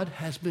 God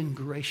has been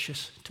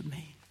gracious to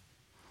me.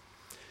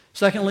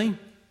 Secondly,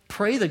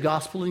 pray the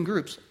gospel in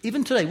groups.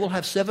 Even today, we'll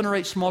have 7 or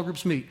 8 small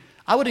groups meet.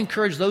 I would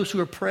encourage those who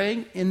are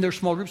praying in their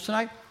small groups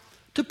tonight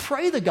to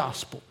pray the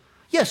gospel.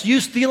 Yes,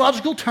 use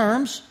theological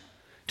terms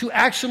to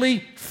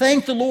actually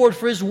thank the Lord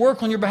for His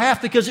work on your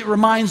behalf, because it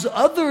reminds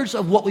others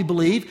of what we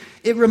believe.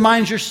 It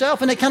reminds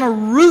yourself, and it kind of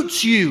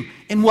roots you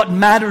in what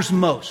matters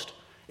most.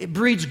 It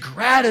breeds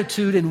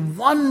gratitude and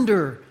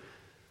wonder.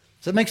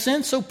 Does that make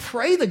sense? So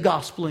pray the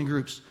gospel in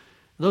groups.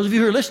 Those of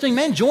you who are listening,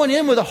 man, join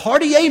in with a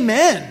hearty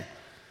amen.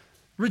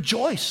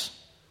 Rejoice.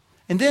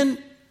 And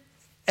then,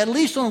 at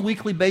least on a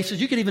weekly basis,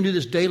 you can even do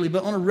this daily,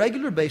 but on a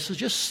regular basis,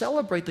 just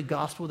celebrate the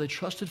gospel with a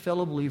trusted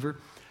fellow believer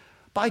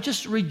by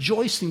just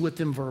rejoicing with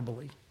them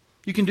verbally.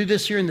 You can do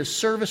this here in the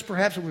service,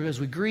 perhaps, as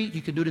we greet.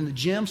 You can do it in the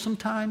gym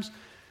sometimes.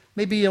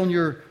 Maybe on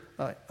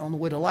the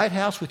way to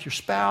Lighthouse with your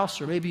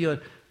spouse, or maybe you're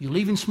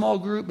leaving small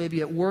group,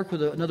 maybe at work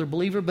with another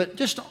believer. But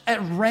just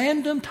at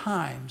random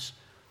times,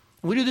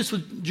 and we do this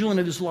with Julie and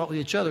I do this a lot with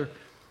each other.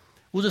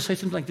 We'll just say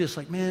something like this,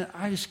 like, man,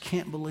 I just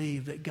can't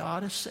believe that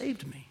God has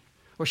saved me.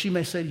 Or she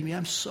may say to me,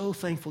 I'm so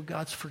thankful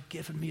God's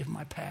forgiven me of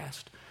my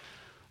past.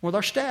 Or with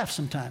our staff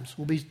sometimes,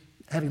 we'll be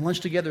having lunch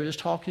together, just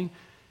talking,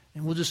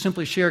 and we'll just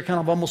simply share kind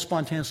of almost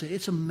spontaneously.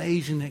 It's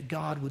amazing that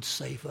God would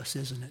save us,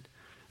 isn't it?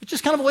 It's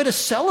just kind of a way to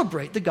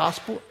celebrate the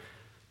gospel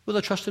with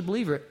a trusted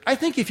believer. I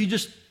think if you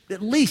just,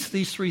 at least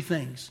these 3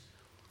 things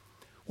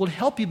will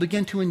help you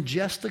begin to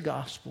ingest the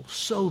gospel,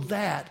 so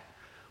that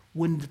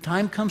when the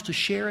time comes to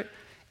share it,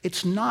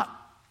 it's not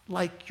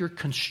like you're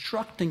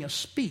constructing a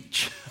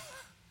speech.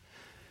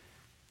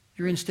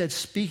 You're instead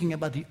speaking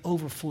about the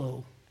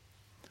overflow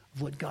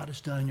of what God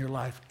has done in your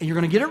life. And you're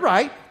going to get it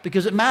right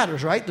because it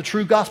matters, right? The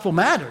true gospel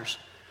matters.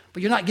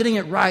 But you're not getting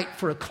it right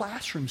for a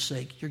classroom's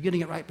sake. You're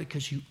getting it right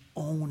because you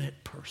own it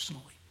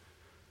personally.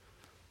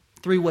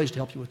 3 ways to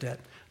help you with that.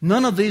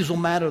 None of these will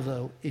matter,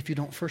 though, if you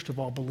don't, first of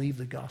all, believe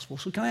the gospel.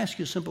 So can I ask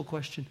you a simple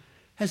question?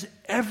 Has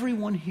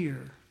everyone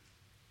here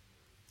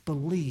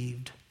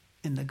believed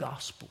in the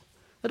gospel?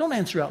 Now, don't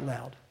answer out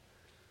loud.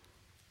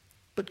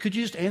 But could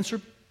you just answer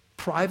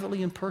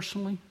privately and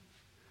personally?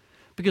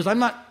 Because I'm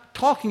not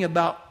talking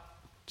about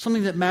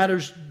something that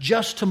matters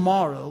just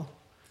tomorrow,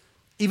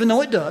 even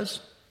though it does,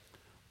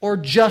 or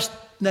just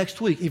next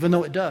week, even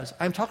though it does.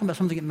 I'm talking about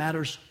something that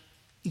matters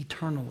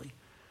eternally.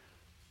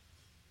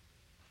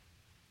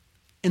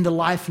 In the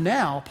life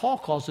now, Paul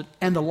calls it,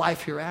 and the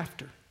life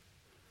hereafter.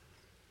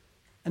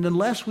 And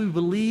unless we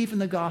believe in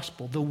the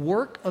gospel, the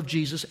work of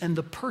Jesus and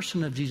the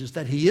person of Jesus,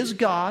 that He is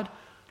God,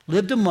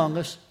 lived among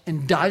us,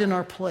 and died in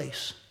our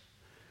place,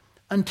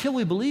 until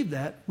we believe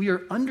that, we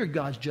are under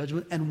God's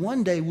judgment, and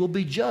one day we'll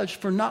be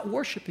judged for not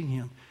worshiping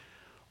Him.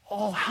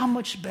 Oh, how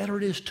much better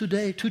it is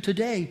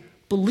today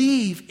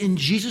believe in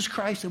Jesus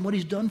Christ and what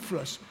He's done for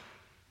us,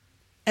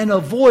 and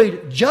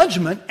avoid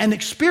judgment and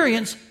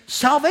experience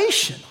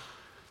salvation.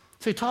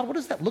 Say, Todd, what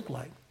does that look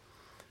like?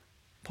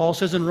 Paul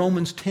says in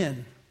Romans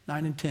 10,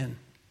 9 and 10,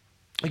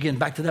 again,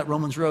 back to that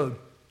Romans road,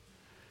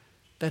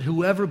 that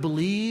whoever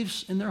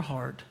believes in their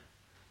heart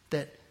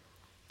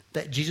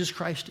that Jesus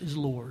Christ is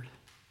Lord,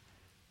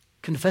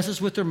 confesses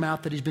with their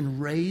mouth that He's been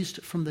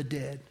raised from the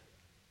dead.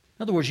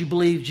 In other words, you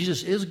believe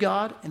Jesus is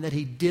God and that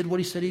He did what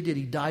He said He did.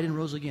 He died and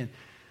rose again.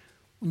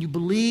 When you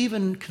believe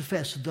and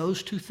confess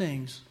those 2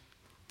 things,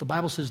 the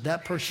Bible says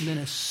that person then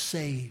is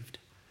saved.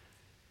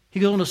 He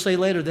goes on to say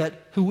later that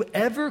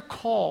whoever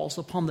calls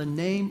upon the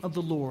name of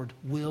the Lord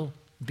will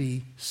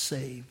be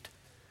saved.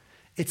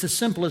 It's as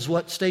simple as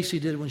what Stacy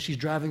did when she's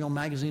driving on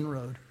Magazine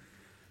Road.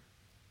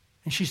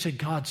 And she said,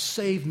 God,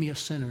 save me a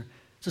sinner.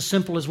 It's as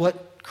simple as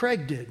what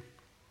Craig did,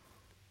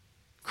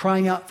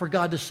 crying out for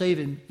God to save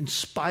him in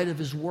spite of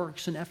his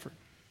works and effort.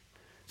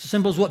 It's as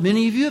simple as what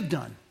many of you have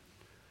done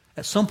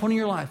at some point in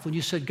your life when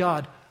you said,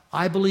 God,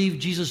 I believe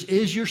Jesus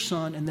is your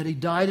son and that he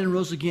died and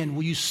rose again.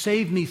 Will you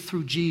save me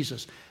through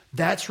Jesus?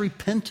 That's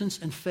repentance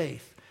and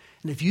faith.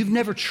 And if you've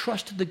never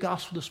trusted the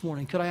gospel this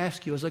morning, could I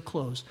ask you as I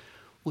close,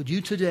 would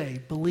you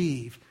today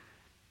believe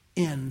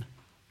in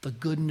the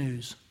good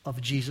news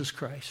of Jesus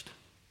Christ?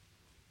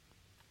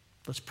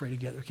 Let's pray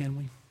together, can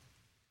we?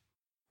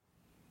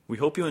 We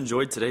hope you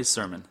enjoyed today's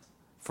sermon.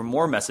 For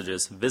more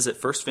messages,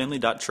 visit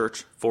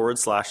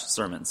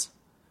firstfamily.church/sermons.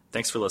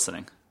 Thanks for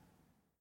listening.